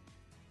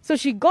 So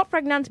she got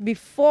pregnant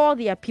before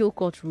the appeal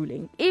court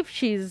ruling, if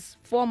she's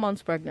 4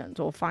 months pregnant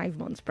or 5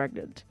 months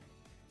pregnant.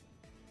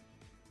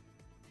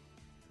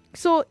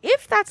 So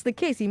if that's the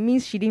case, it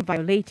means she didn't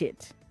violate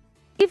it.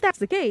 If that's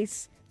the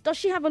case, does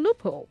she have a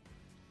loophole?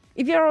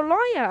 If you're a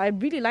lawyer,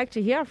 I'd really like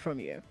to hear from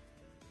you.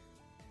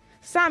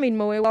 Sam in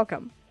Moe,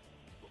 welcome.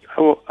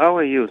 How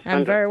are you, Sandra?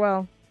 I'm very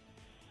well.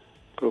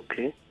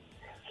 Okay.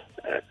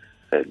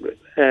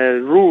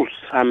 Rules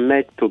are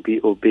meant to be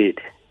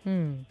obeyed.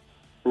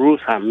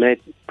 Rules are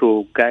meant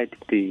to guide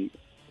the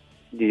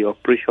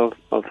operation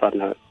of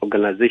an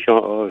organization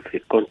or of a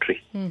country.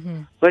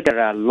 Where there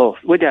are laws,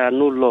 where there are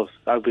no laws,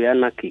 there will be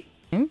anarchy.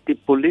 the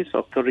police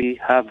authority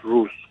have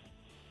rules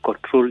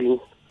controlling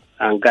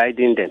and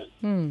guiding them.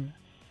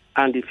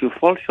 And if you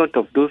fall short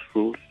of those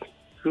rules,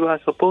 you are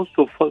supposed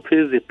to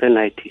face the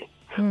penalty.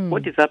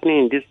 What is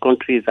happening in this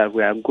country is that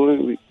we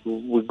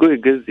go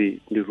against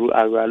the rule,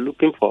 and we are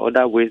looking for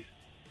other ways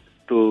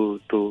to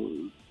serve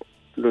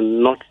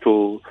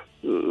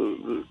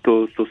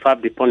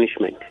the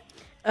punishment.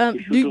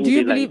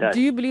 Do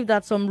you believe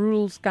that some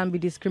rules can be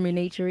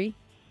discriminatory?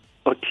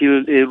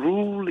 Until a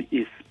rule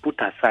is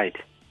put aside,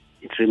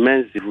 it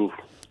remains the rule.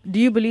 Do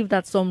you believe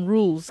that some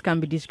rules can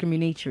be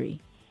discriminatory?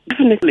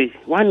 Definitely.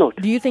 Why not?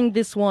 Do you think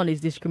this one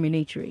is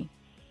discriminatory?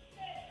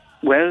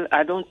 Well,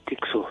 I don't think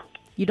so.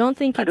 You don't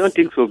think I don't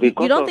think so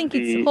because you don't think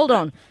it's hold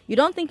on. You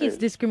don't think it's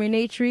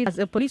discriminatory? As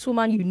a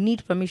policewoman, you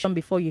need permission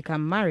before you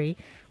can marry,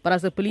 but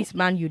as a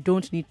policeman, you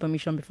don't need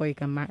permission before you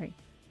can marry.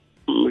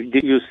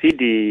 You see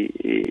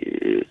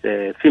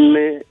the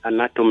female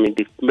anatomy.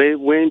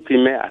 When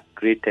female are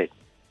created,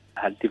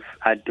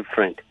 are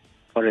different.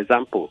 For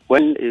example,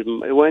 when a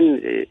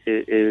woman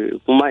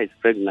is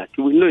pregnant,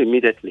 you will know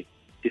immediately.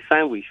 The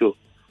sign will show.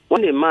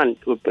 When a man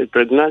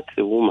pregnant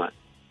a woman,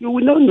 you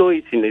will not know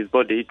it in his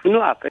body. It will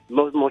not affect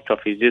much of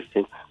his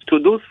distance. So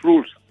those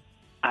rules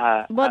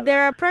are... But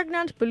there are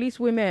pregnant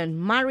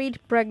policewomen, married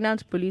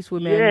pregnant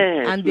policewomen,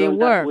 yes, and they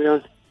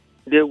work.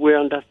 They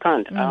will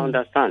understand. I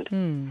understand.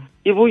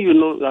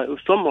 Even,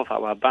 some of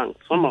our banks,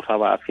 some of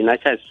our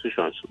financial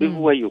institutions, even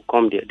when you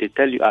come there, they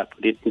tell you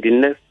the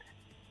next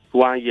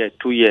 1 year,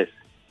 2 years,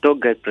 don't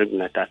get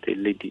pregnant as a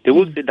lady. They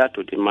will say that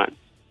to the man.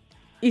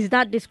 Is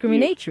that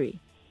discriminatory?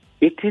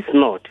 It is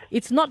not.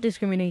 It's not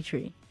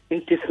discriminatory.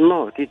 It is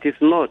not. It is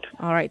not.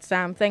 All right,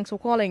 Sam, thanks for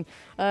calling.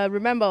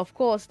 Remember, of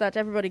course, that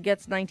everybody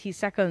gets 90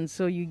 seconds.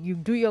 So you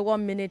do your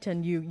 1 minute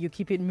and you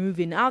keep it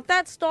moving. Now,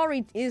 that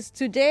story is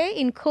today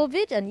in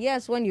COVID. And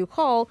yes, when you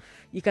call,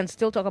 you can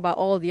still talk about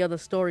all the other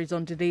stories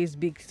on today's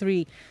Big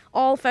Three.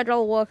 All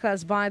federal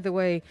workers, by the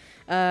way,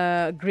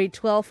 grade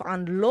 12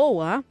 and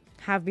lower,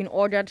 have been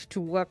ordered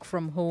to work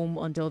from home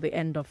until the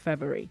end of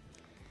February.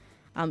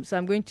 So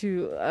I'm going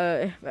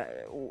to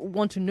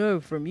want to know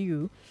from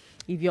you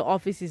if your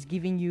office is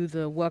giving you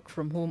the work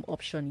from home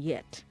option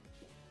yet.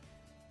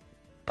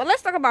 But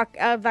let's talk about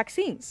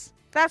vaccines.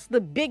 That's the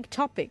big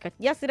topic.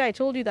 Yesterday, I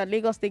told you that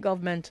Lagos State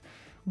government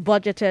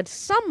budgeted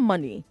some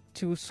money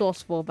to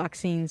source for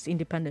vaccines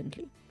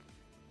independently.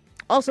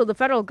 Also, the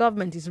federal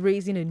government is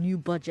raising a new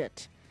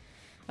budget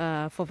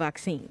for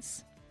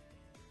vaccines.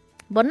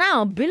 But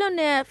now,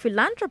 billionaire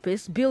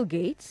philanthropist Bill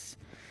Gates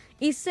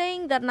is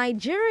saying that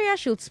Nigeria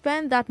should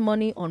spend that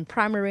money on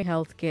primary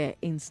health care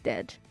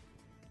instead.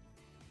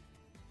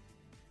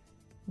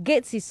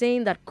 Gates is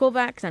saying that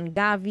COVAX and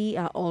Gavi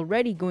are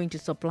already going to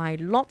supply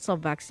lots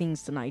of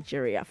vaccines to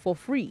Nigeria for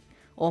free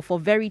or for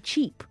very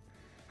cheap.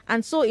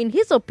 And so, in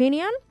his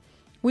opinion,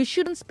 we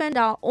shouldn't spend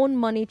our own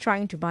money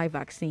trying to buy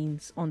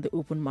vaccines on the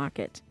open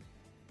market.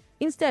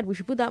 Instead, we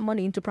should put that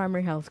money into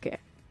primary health care.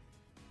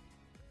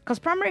 Because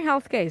primary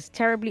health care is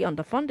terribly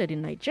underfunded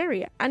in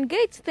Nigeria. And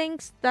Gates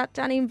thinks that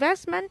an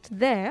investment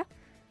there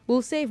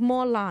will save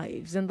more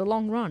lives in the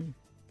long run.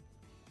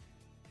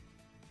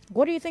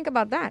 What do you think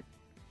about that?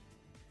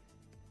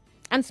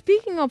 And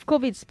speaking of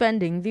COVID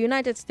spending, the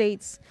United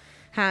States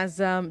has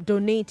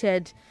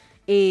donated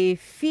a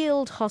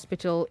field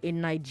hospital in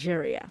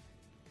Nigeria.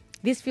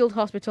 This field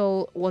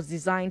hospital was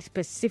designed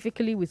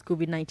specifically with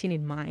COVID-19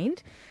 in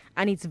mind,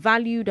 and it's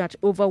valued at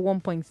over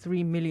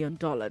 $1.3 million.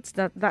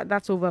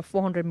 That's over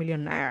 400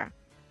 million naira.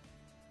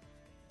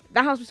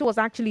 That hospital was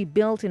actually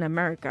built in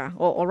America,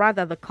 or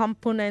rather the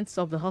components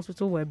of the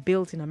hospital were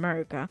built in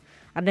America,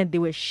 and then they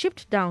were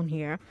shipped down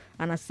here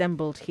and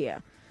assembled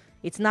here.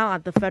 It's now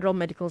at the Federal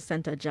Medical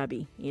Center,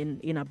 Jabi, in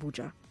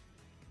Abuja.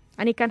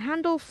 And it can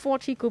handle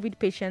 40 COVID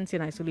patients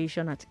in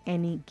isolation at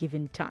any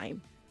given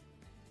time.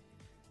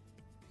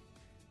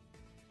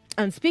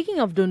 And speaking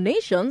of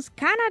donations,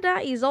 Canada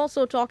is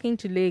also talking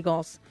to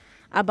Lagos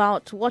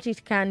about what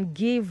it can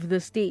give the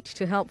state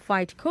to help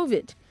fight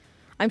COVID.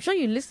 I'm sure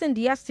you listened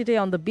yesterday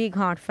on the Big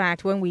Hard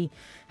Fact when we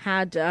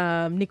had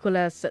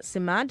Nicholas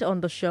Simad on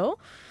the show.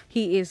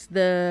 He is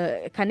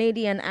the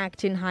Canadian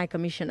Acting High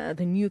Commissioner,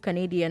 the new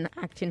Canadian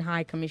Acting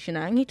High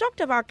Commissioner. And he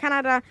talked about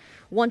Canada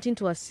wanting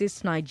to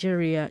assist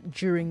Nigeria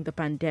during the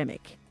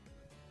pandemic.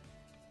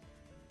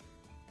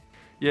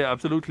 Yeah,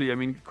 absolutely. I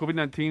mean,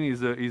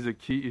 COVID-19 is a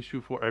key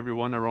issue for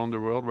everyone around the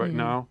world right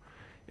now.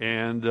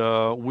 And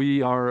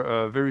we are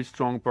a very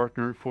strong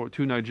partner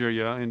to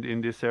Nigeria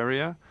in this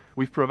area.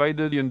 We've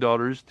provided $1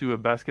 billion to a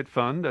basket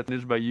fund that's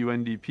managed by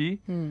UNDP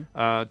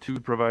to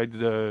provide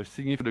the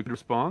significant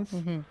response.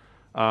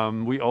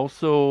 We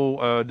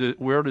also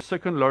we're the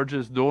second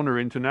largest donor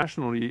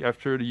internationally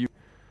after the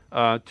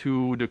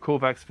to the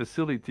COVAX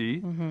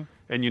facility.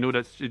 And you know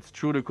that it's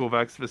through the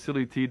COVAX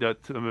facility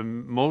that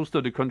most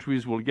of the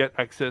countries will get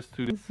access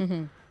to this.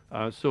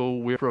 So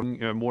we're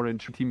providing more than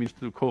 30 million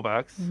to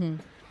COVAX.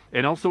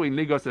 And also in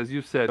Lagos, as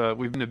you said,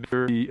 we've been a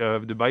bit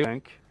of the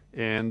biobank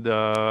And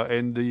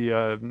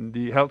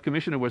the health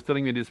commissioner was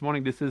telling me this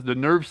morning this is the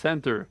nerve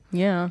center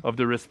of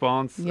the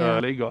response,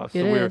 Lagos.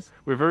 So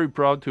we're very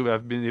proud to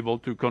have been able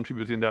to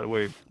contribute in that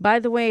way. By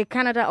the way,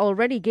 Canada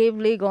already gave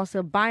Lagos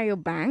a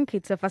biobank.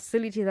 It's a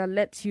facility that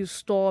lets you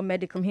store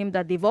medical him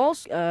that they've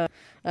also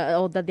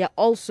or that they're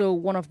also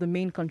one of the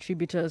main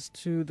contributors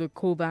to the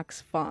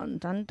COVAX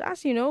fund. And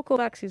as you know,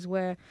 COVAX is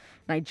where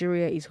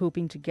Nigeria is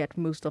hoping to get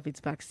most of its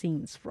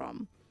vaccines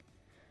from.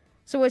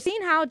 So we're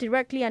seeing how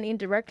directly and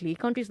indirectly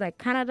countries like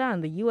Canada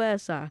and the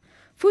US are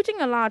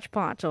footing a large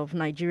part of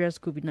Nigeria's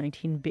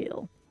COVID-19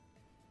 bill.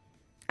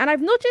 And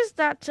I've noticed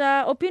that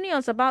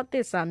opinions about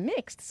this are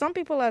mixed. Some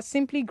people are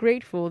simply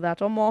grateful that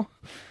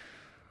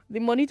the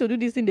money to do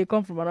this thing, they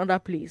come from another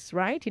place,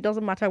 right? It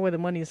doesn't matter where the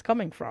money is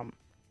coming from.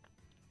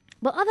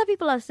 But other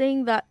people are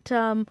saying that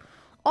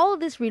all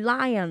this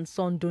reliance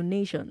on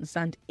donations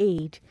and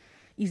aid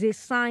is a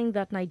sign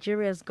that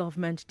Nigeria's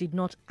government did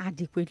not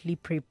adequately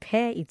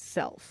prepare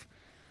itself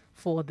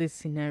for this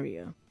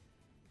scenario.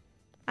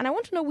 And I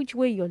want to know which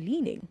way you're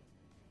leaning.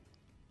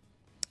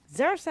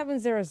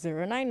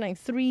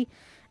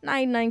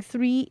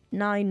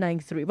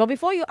 0700-993-993-993. But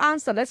before you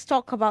answer, let's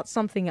talk about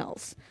something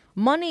else.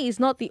 Money is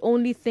not the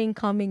only thing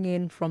coming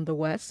in from the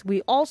West.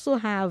 We also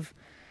have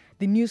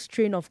the new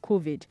strain of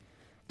COVID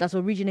that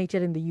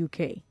originated in the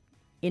UK,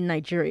 in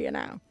Nigeria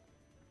now.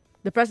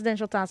 The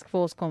Presidential Task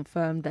Force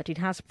confirmed that it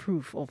has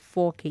proof of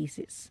 4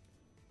 cases.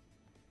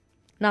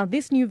 Now,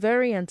 this new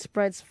variant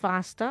spreads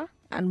faster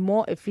and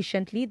more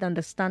efficiently than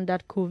the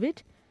standard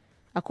COVID,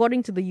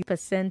 according to the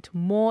percent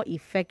more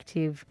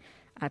effective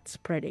at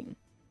spreading.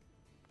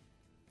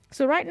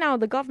 So right now,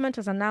 the government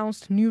has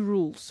announced new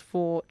rules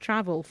for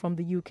travel from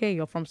the UK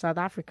or from South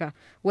Africa,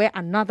 where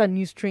another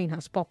new strain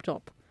has popped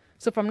up.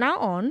 So from now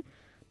on,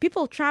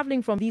 people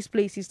traveling from these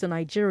places to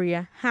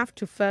Nigeria have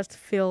to first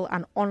fill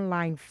an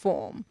online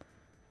form.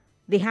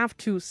 They have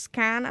to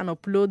scan and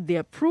upload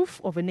their proof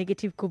of a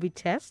negative COVID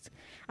test.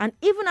 And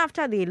even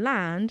after they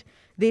land,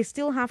 they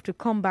still have to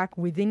come back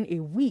within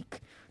a week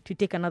to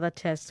take another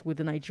test with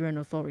the Nigerian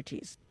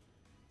authorities.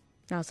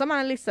 Now, some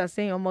analysts are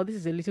saying, oh, this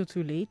is a little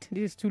too late.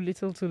 This is too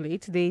little too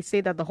late. They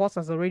say that the horse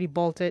has already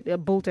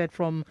bolted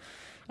from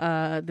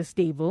the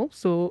stable,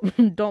 so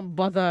don't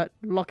bother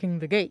locking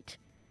the gate.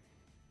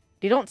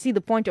 They don't see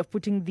the point of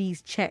putting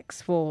these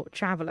checks for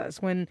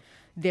travelers when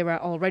there are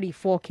already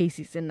 4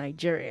 cases in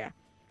Nigeria.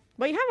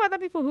 But you have other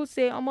people who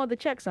say, the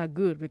checks are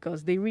good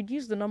because they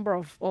reduce the number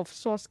of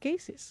source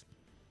cases.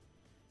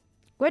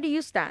 Where do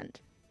you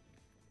stand?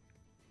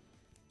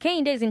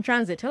 Kehinde is in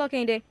transit. Hello,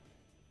 Kehinde.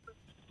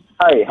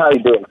 Hi, how are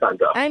you doing,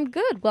 Sandra? I'm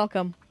good.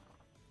 Welcome.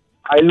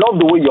 I love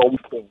the way you're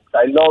thinking.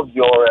 I love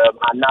your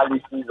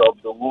analysis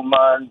of the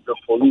woman, the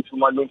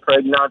policewoman being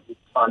pregnant. It's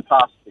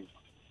fantastic.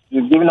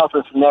 You've given us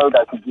a scenario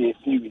that could be a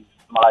series,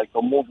 like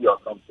a movie or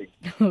something.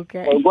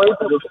 Okay. So going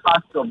to the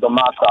facts of the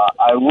matter,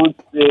 I would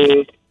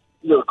say,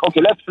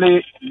 let's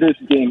play this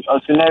game,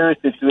 a scenario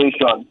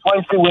situation.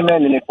 20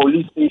 women in a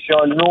police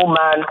station, no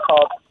man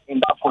caught in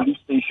that police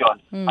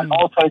station, and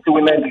all 20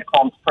 women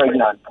becomes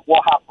pregnant.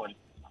 What happened?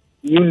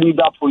 You leave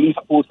that police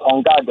post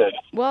unguarded.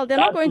 Well, they're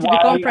not going to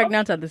become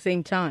pregnant at the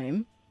same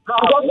time. No,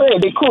 I'm not saying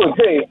they could.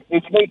 Hey,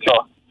 it's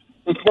nature.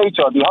 It's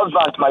nature. The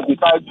husband might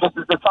decide this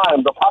is the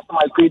time. The pastor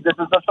might say this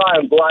is the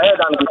time. Go ahead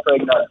and be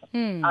pregnant.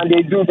 And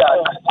they do that.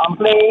 I'm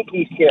playing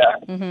it here.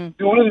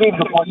 Do we leave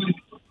the police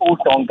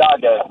post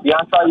unguarded? The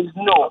answer is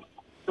no.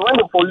 So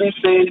when the police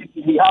says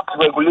we have to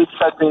regulate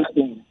certain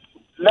things,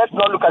 let's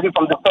not look at it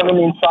from the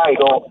feminine side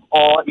or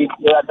if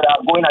they are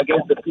going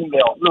against the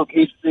female. Look,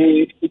 it's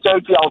a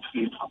charity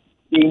outfit.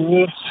 They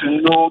need to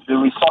know the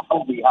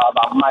resources they have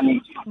and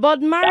manage it. But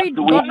married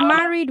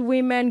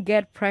women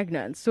get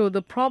pregnant. So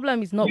the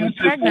problem is not with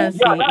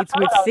pregnancy, it's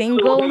with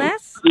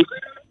singleness.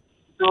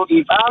 So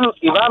if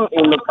I'm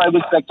in the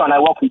private sector and I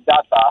work with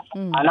data,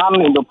 and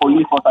I'm in the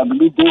police force, I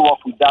believe they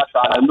work with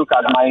data, and I look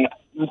at my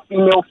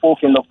female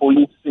folk in the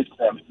police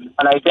system,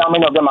 and I see how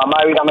many of them are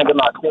married, how many of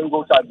them are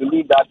single. So I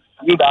believe that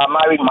you that are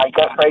married might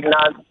get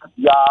pregnant.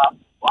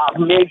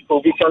 I've made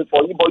provision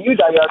for you, but you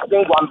that are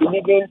single, I'm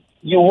believing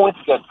you won't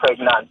get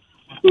pregnant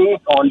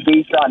based on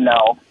data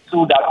now,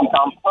 so that we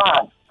can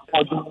plan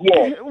for the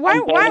year. Why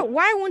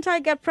won't I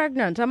get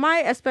pregnant? Am I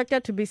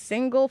expected to be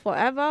single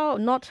forever,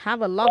 not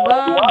have a lover? You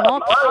are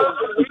in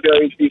the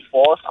security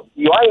force.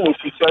 You are in a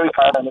security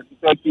and a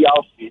security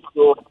outfit.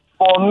 So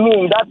for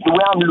me, that's the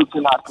way I'm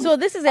looking at it. So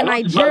this is a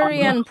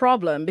Nigerian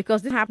problem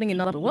because this is happening in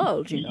other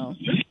world, you know.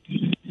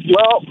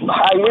 Well,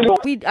 I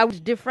was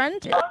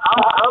different.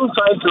 I'm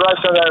trying to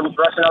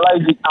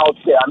rationalize it out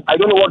there. I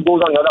don't know what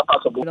goes on in other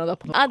parts of the world.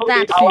 Add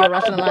that to your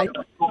rationalize.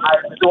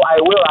 So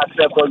I will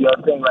accept what you're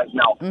saying right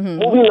now.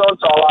 Moving on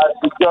to our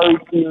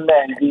security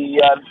men, the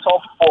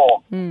top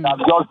 4 that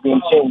have just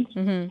been changed.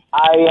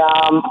 I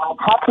am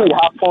happy it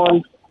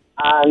happened,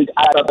 and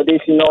as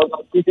traditional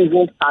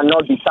citizens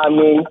cannot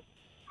determine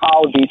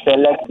how they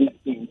select these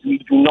things. We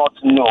do not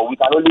know. We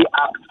can only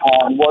act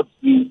on what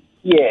we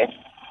hear.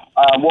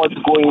 What's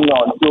going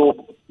on.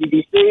 So if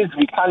he says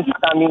we can't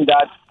determine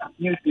that,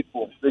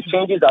 beautiful. The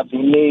changes have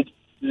been made.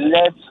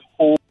 Let's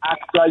hope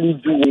actually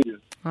do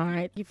it. All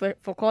right. Thank you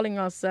for calling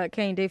us,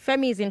 Kende.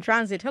 Femi is in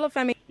transit. Hello,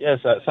 Femi. Yes,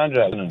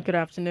 Sandra. Good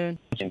afternoon.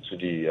 Into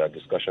the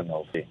discussion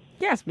of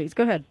Yes, please.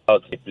 Go ahead. how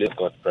the place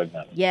got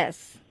pregnant.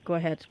 Yes. Go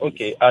ahead. Please.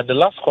 Okay, the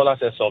last caller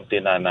said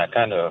something, and I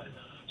kind of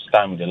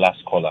stand with the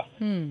last caller.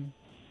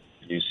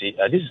 You see,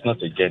 this is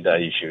not a gender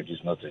issue. This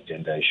is not a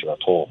gender issue at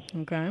all.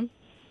 Okay.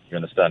 You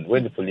understand?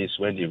 When the police,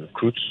 when they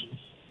recruit,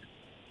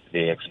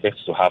 they expect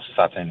to have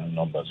certain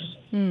numbers.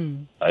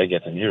 Are you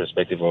getting me?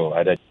 Irrespective of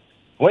either.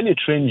 When they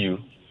train you,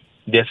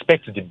 they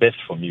expect the best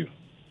from you.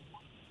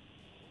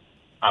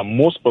 And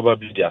most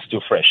probably they are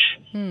still fresh.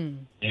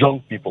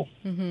 Young people.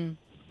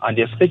 And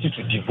they expect you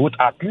to devote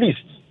at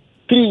least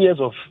 3 years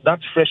of that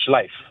fresh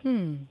life,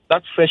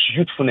 that fresh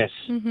youthfulness.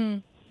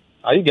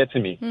 Are you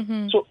getting me?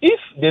 So if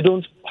they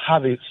don't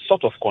have a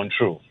sort of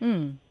control,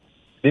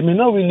 they may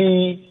not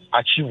really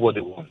achieve what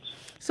they want.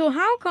 So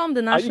how come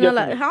the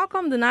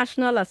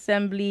National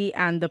Assembly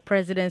and the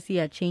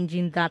presidency are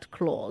changing that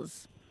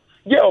clause?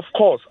 Yeah, of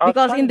course.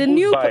 Because in the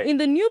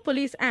new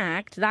Police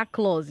Act, that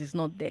clause is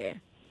not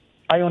there.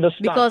 I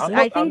understand. Because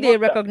I think they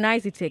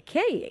recognize it's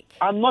archaic.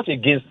 I'm not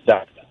against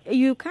that.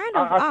 You kind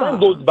of as are. time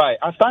goes by,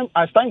 as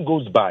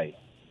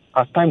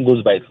time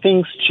goes by,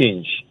 things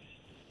change.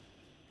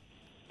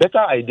 Better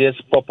ideas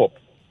pop up.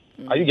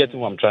 Are you getting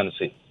what I'm trying to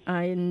say?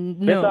 I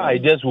know. Better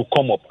ideas will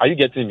come up. Are you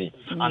getting me?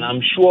 And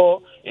I'm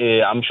sure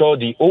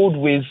the old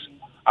ways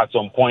at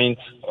some point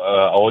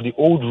or the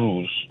old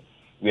rules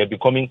were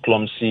becoming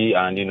clumsy,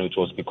 and it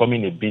was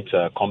becoming a bit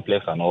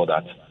complex and all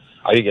that.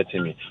 Are you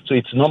getting me? So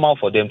it's normal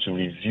for them to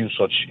review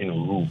such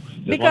rule.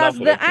 Because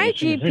the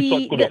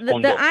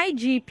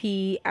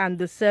IGP and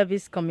the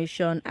Service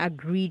Commission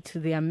agreed to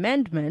the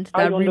amendment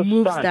that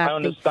removes that. I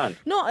understand.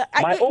 No,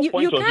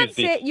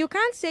 you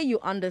can't say you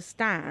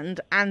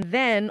understand and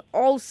then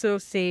also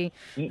say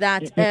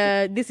that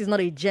this is not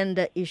a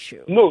gender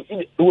issue. No,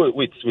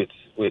 wait,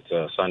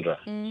 Sandra.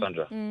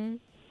 Sandra.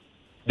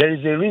 There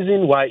is a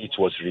reason why it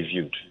was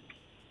reviewed.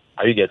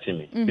 Are you getting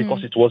me?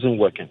 Because it wasn't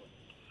working.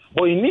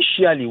 But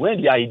initially,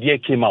 when the idea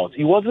came out,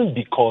 it wasn't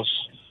because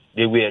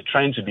they were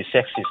trying to be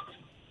sexist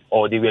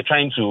or they were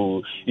trying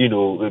to,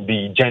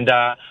 be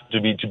gender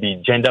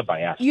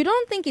biased. You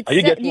don't think it's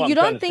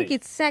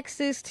it's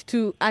sexist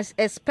to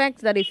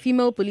expect that a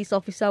female police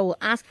officer will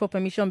ask for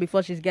permission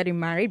before she's getting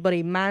married, but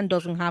a man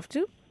doesn't have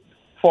to?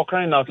 For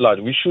crying out loud,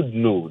 we should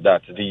know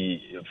that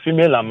the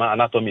female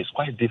anatomy is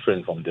quite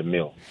different from the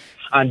male,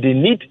 and they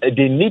need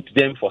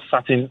them for a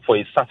certain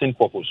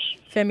purpose.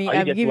 Femi,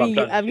 I've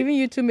given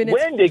you 2 minutes.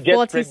 When they get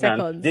 40 pregnant,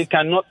 seconds. they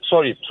cannot.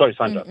 Sorry,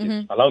 Sandra,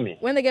 please allow me.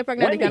 When they get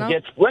pregnant,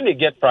 when they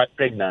get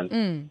pregnant,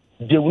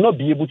 they will not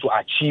be able to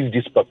achieve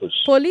this purpose.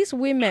 Police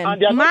women,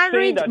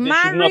 married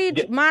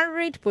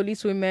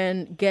police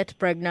women get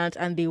pregnant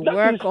and they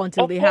work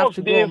until they have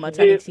to go on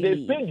maternity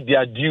leave. They paid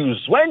their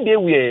dues when they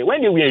were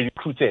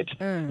recruited.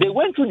 They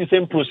went through the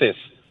same process.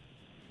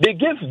 They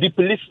gave the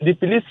police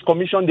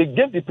commission, they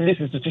gave the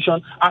police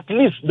institution at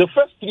least the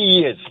first 3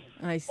 years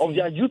of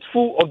their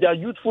youthful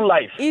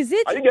life. Are you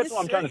getting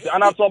what I'm trying to say?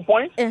 And at some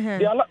point,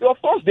 of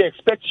course, they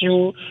expect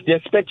you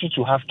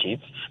to have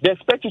kids. They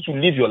expect you to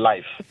live your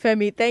life.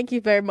 Femi, thank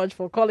you very much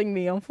for calling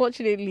me.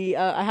 Unfortunately,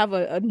 I have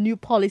a new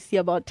policy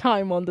about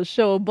time on the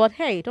show. But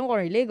hey, don't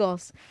worry,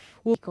 Lagos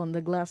will work on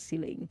the glass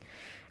ceiling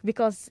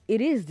because it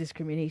is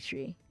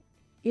discriminatory.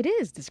 It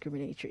is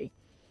discriminatory.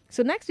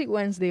 So next week,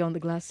 Wednesday, on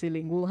the glass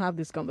ceiling, we'll have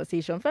this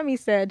conversation. Femi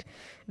said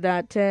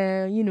that,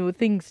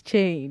 things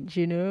change,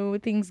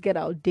 things get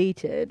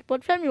outdated.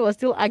 But Femi was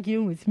still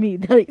arguing with me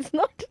that it's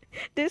not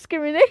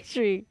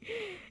discriminatory.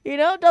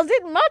 Does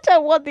it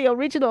matter what the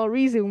original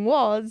reason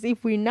was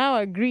if we now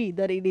agree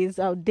that it is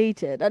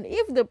outdated? And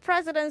if the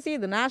presidency,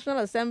 the National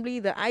Assembly,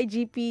 the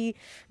IGP,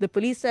 the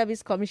Police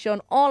Service Commission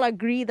all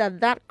agree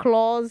that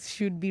clause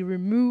should be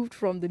removed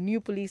from the new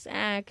Police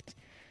Act,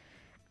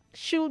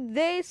 should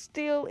they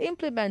still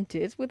implement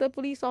it with a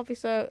police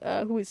officer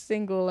who is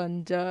single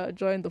and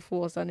joined the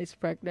force and is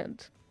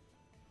pregnant?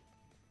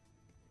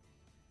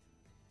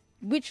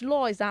 Which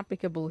law is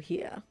applicable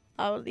here?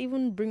 I'll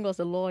even bring us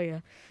a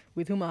lawyer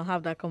with whom I'll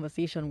have that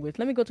conversation with.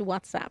 Let me go to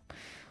WhatsApp.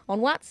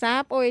 On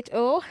WhatsApp,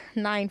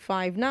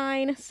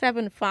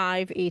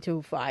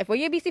 080-959-75805.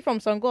 Oyebisi from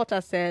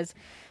Sangota says,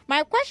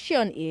 my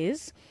question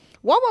is,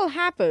 what will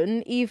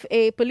happen if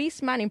a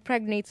policeman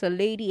impregnates a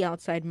lady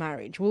outside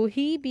marriage? Will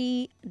he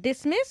be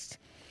dismissed?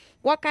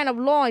 What kind of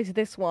law is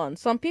this one?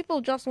 Some people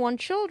just want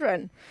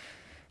children.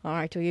 All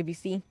right,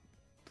 OABC,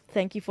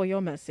 thank you for your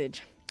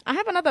message. I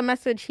have another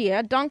message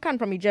here. Duncan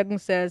from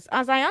Ijegun says,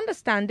 as I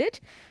understand it,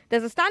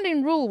 there's a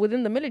standing rule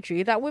within the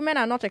military that women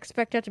are not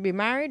expected to be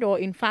married or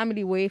in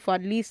family way for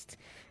at least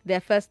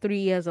their first 3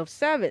 years of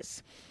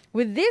service.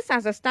 With this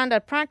as a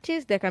standard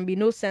practice, there can be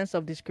no sense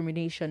of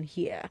discrimination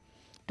here.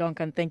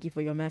 Duncan, thank you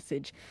for your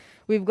message.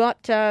 We've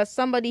got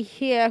somebody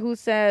here who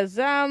says,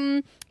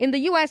 in the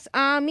U.S.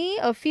 Army,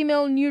 a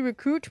female new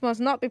recruit must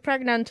not be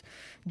pregnant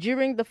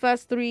during the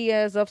first 3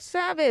 years of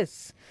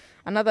service.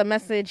 Another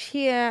message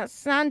here,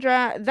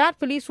 Sandra, that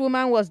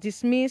policewoman was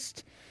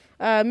dismissed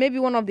maybe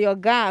one of the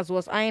ogas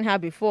was eyeing her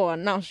before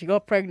and now she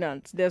got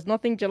pregnant. There's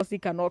nothing jealousy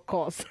cannot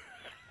cause.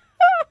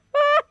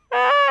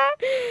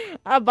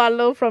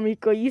 Abalo from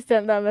Ikoyi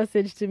sent that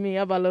message to me.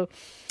 Abalo,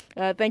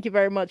 thank you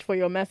very much for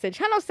your message.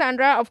 Hello,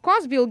 Sandra. Of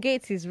course, Bill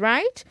Gates is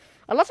right.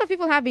 A lot of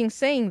people have been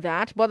saying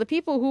that, but the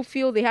people who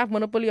feel they have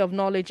monopoly of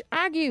knowledge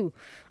argue.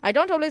 I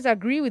don't always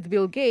agree with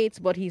Bill Gates,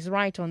 but he's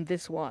right on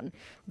this one.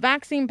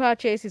 Vaccine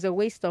purchase is a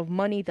waste of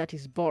money that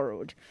is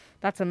borrowed.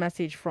 That's a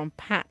message from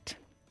Pat.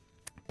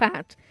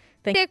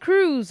 Thank you.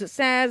 Cruz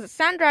says,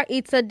 Sandra,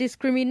 it's a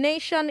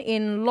discrimination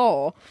in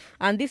law,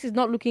 and this is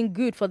not looking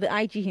good for the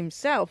IG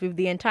himself if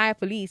the entire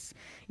police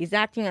is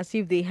acting as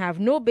if they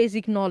have no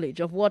basic knowledge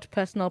of what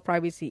personal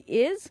privacy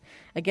is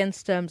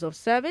against terms of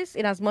service.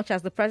 In as much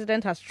as the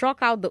president has struck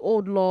out the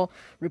old law,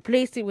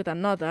 replaced it with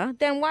another,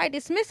 then why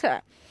dismiss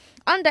her?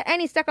 Under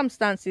any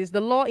circumstances,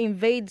 the law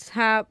invades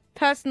her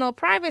personal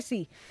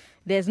privacy.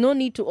 There's no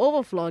need to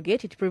overflog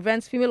it. It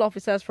prevents female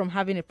officers from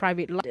having a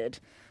private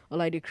life.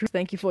 Olaide Cruz,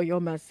 thank you for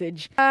your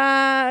message.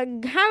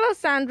 Hello,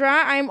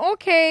 Sandra. I'm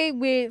okay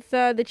with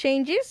the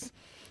changes.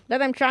 Let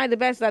them try the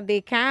best that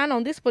they can.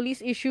 On this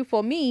police issue,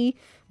 for me,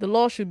 the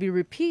law should be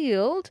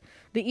repealed.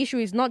 The issue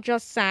is not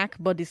just sack,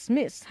 but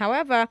dismissed.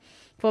 However,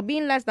 for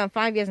being less than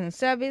 5 years in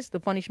service, the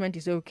punishment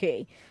is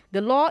okay. The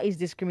law is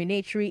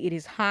discriminatory. It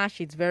is harsh.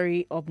 It's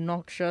very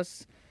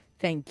obnoxious.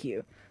 Thank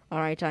you. All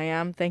right, I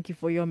am. Thank you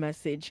for your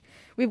message.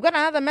 We've got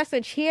another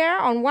message here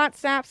on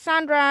WhatsApp.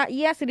 Sandra,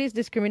 yes, it is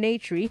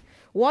discriminatory.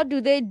 What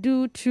do they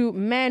do to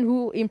men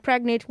who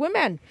impregnate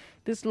women?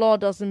 This law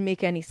doesn't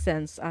make any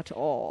sense at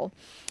all.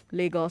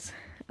 Lagos.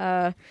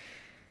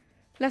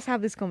 Let's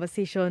have this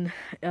conversation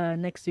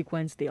next week,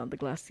 Wednesday, on the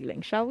glass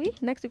ceiling, shall we?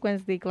 Next week,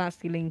 Wednesday, glass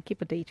ceiling.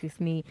 Keep a date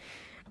with me.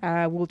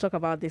 We'll talk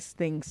about this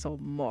thing some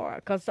more,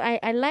 because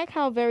I like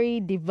how very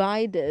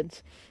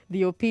divided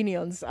the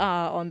opinions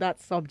are on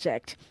that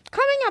subject.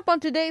 Coming up on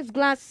today's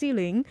glass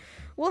ceiling,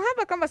 we'll have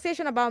a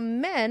conversation about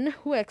men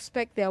who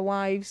expect their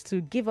wives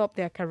to give up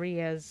their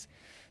careers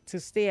to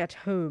stay at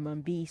home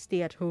and be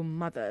stay-at-home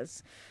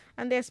mothers.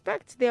 And they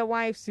expect their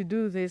wives to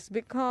do this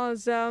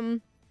because,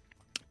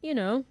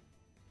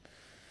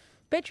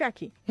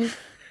 patriarchy.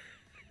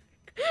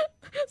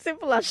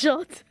 Simple as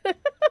short.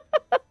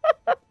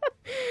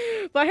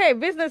 But hey,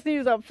 business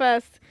news up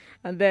first,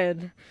 and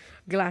then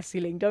glass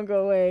ceiling. Don't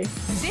go away.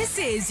 This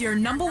is your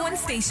number one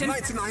station.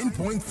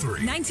 99.3.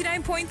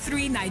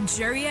 99.3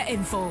 Nigeria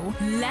Info.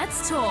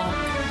 Let's talk.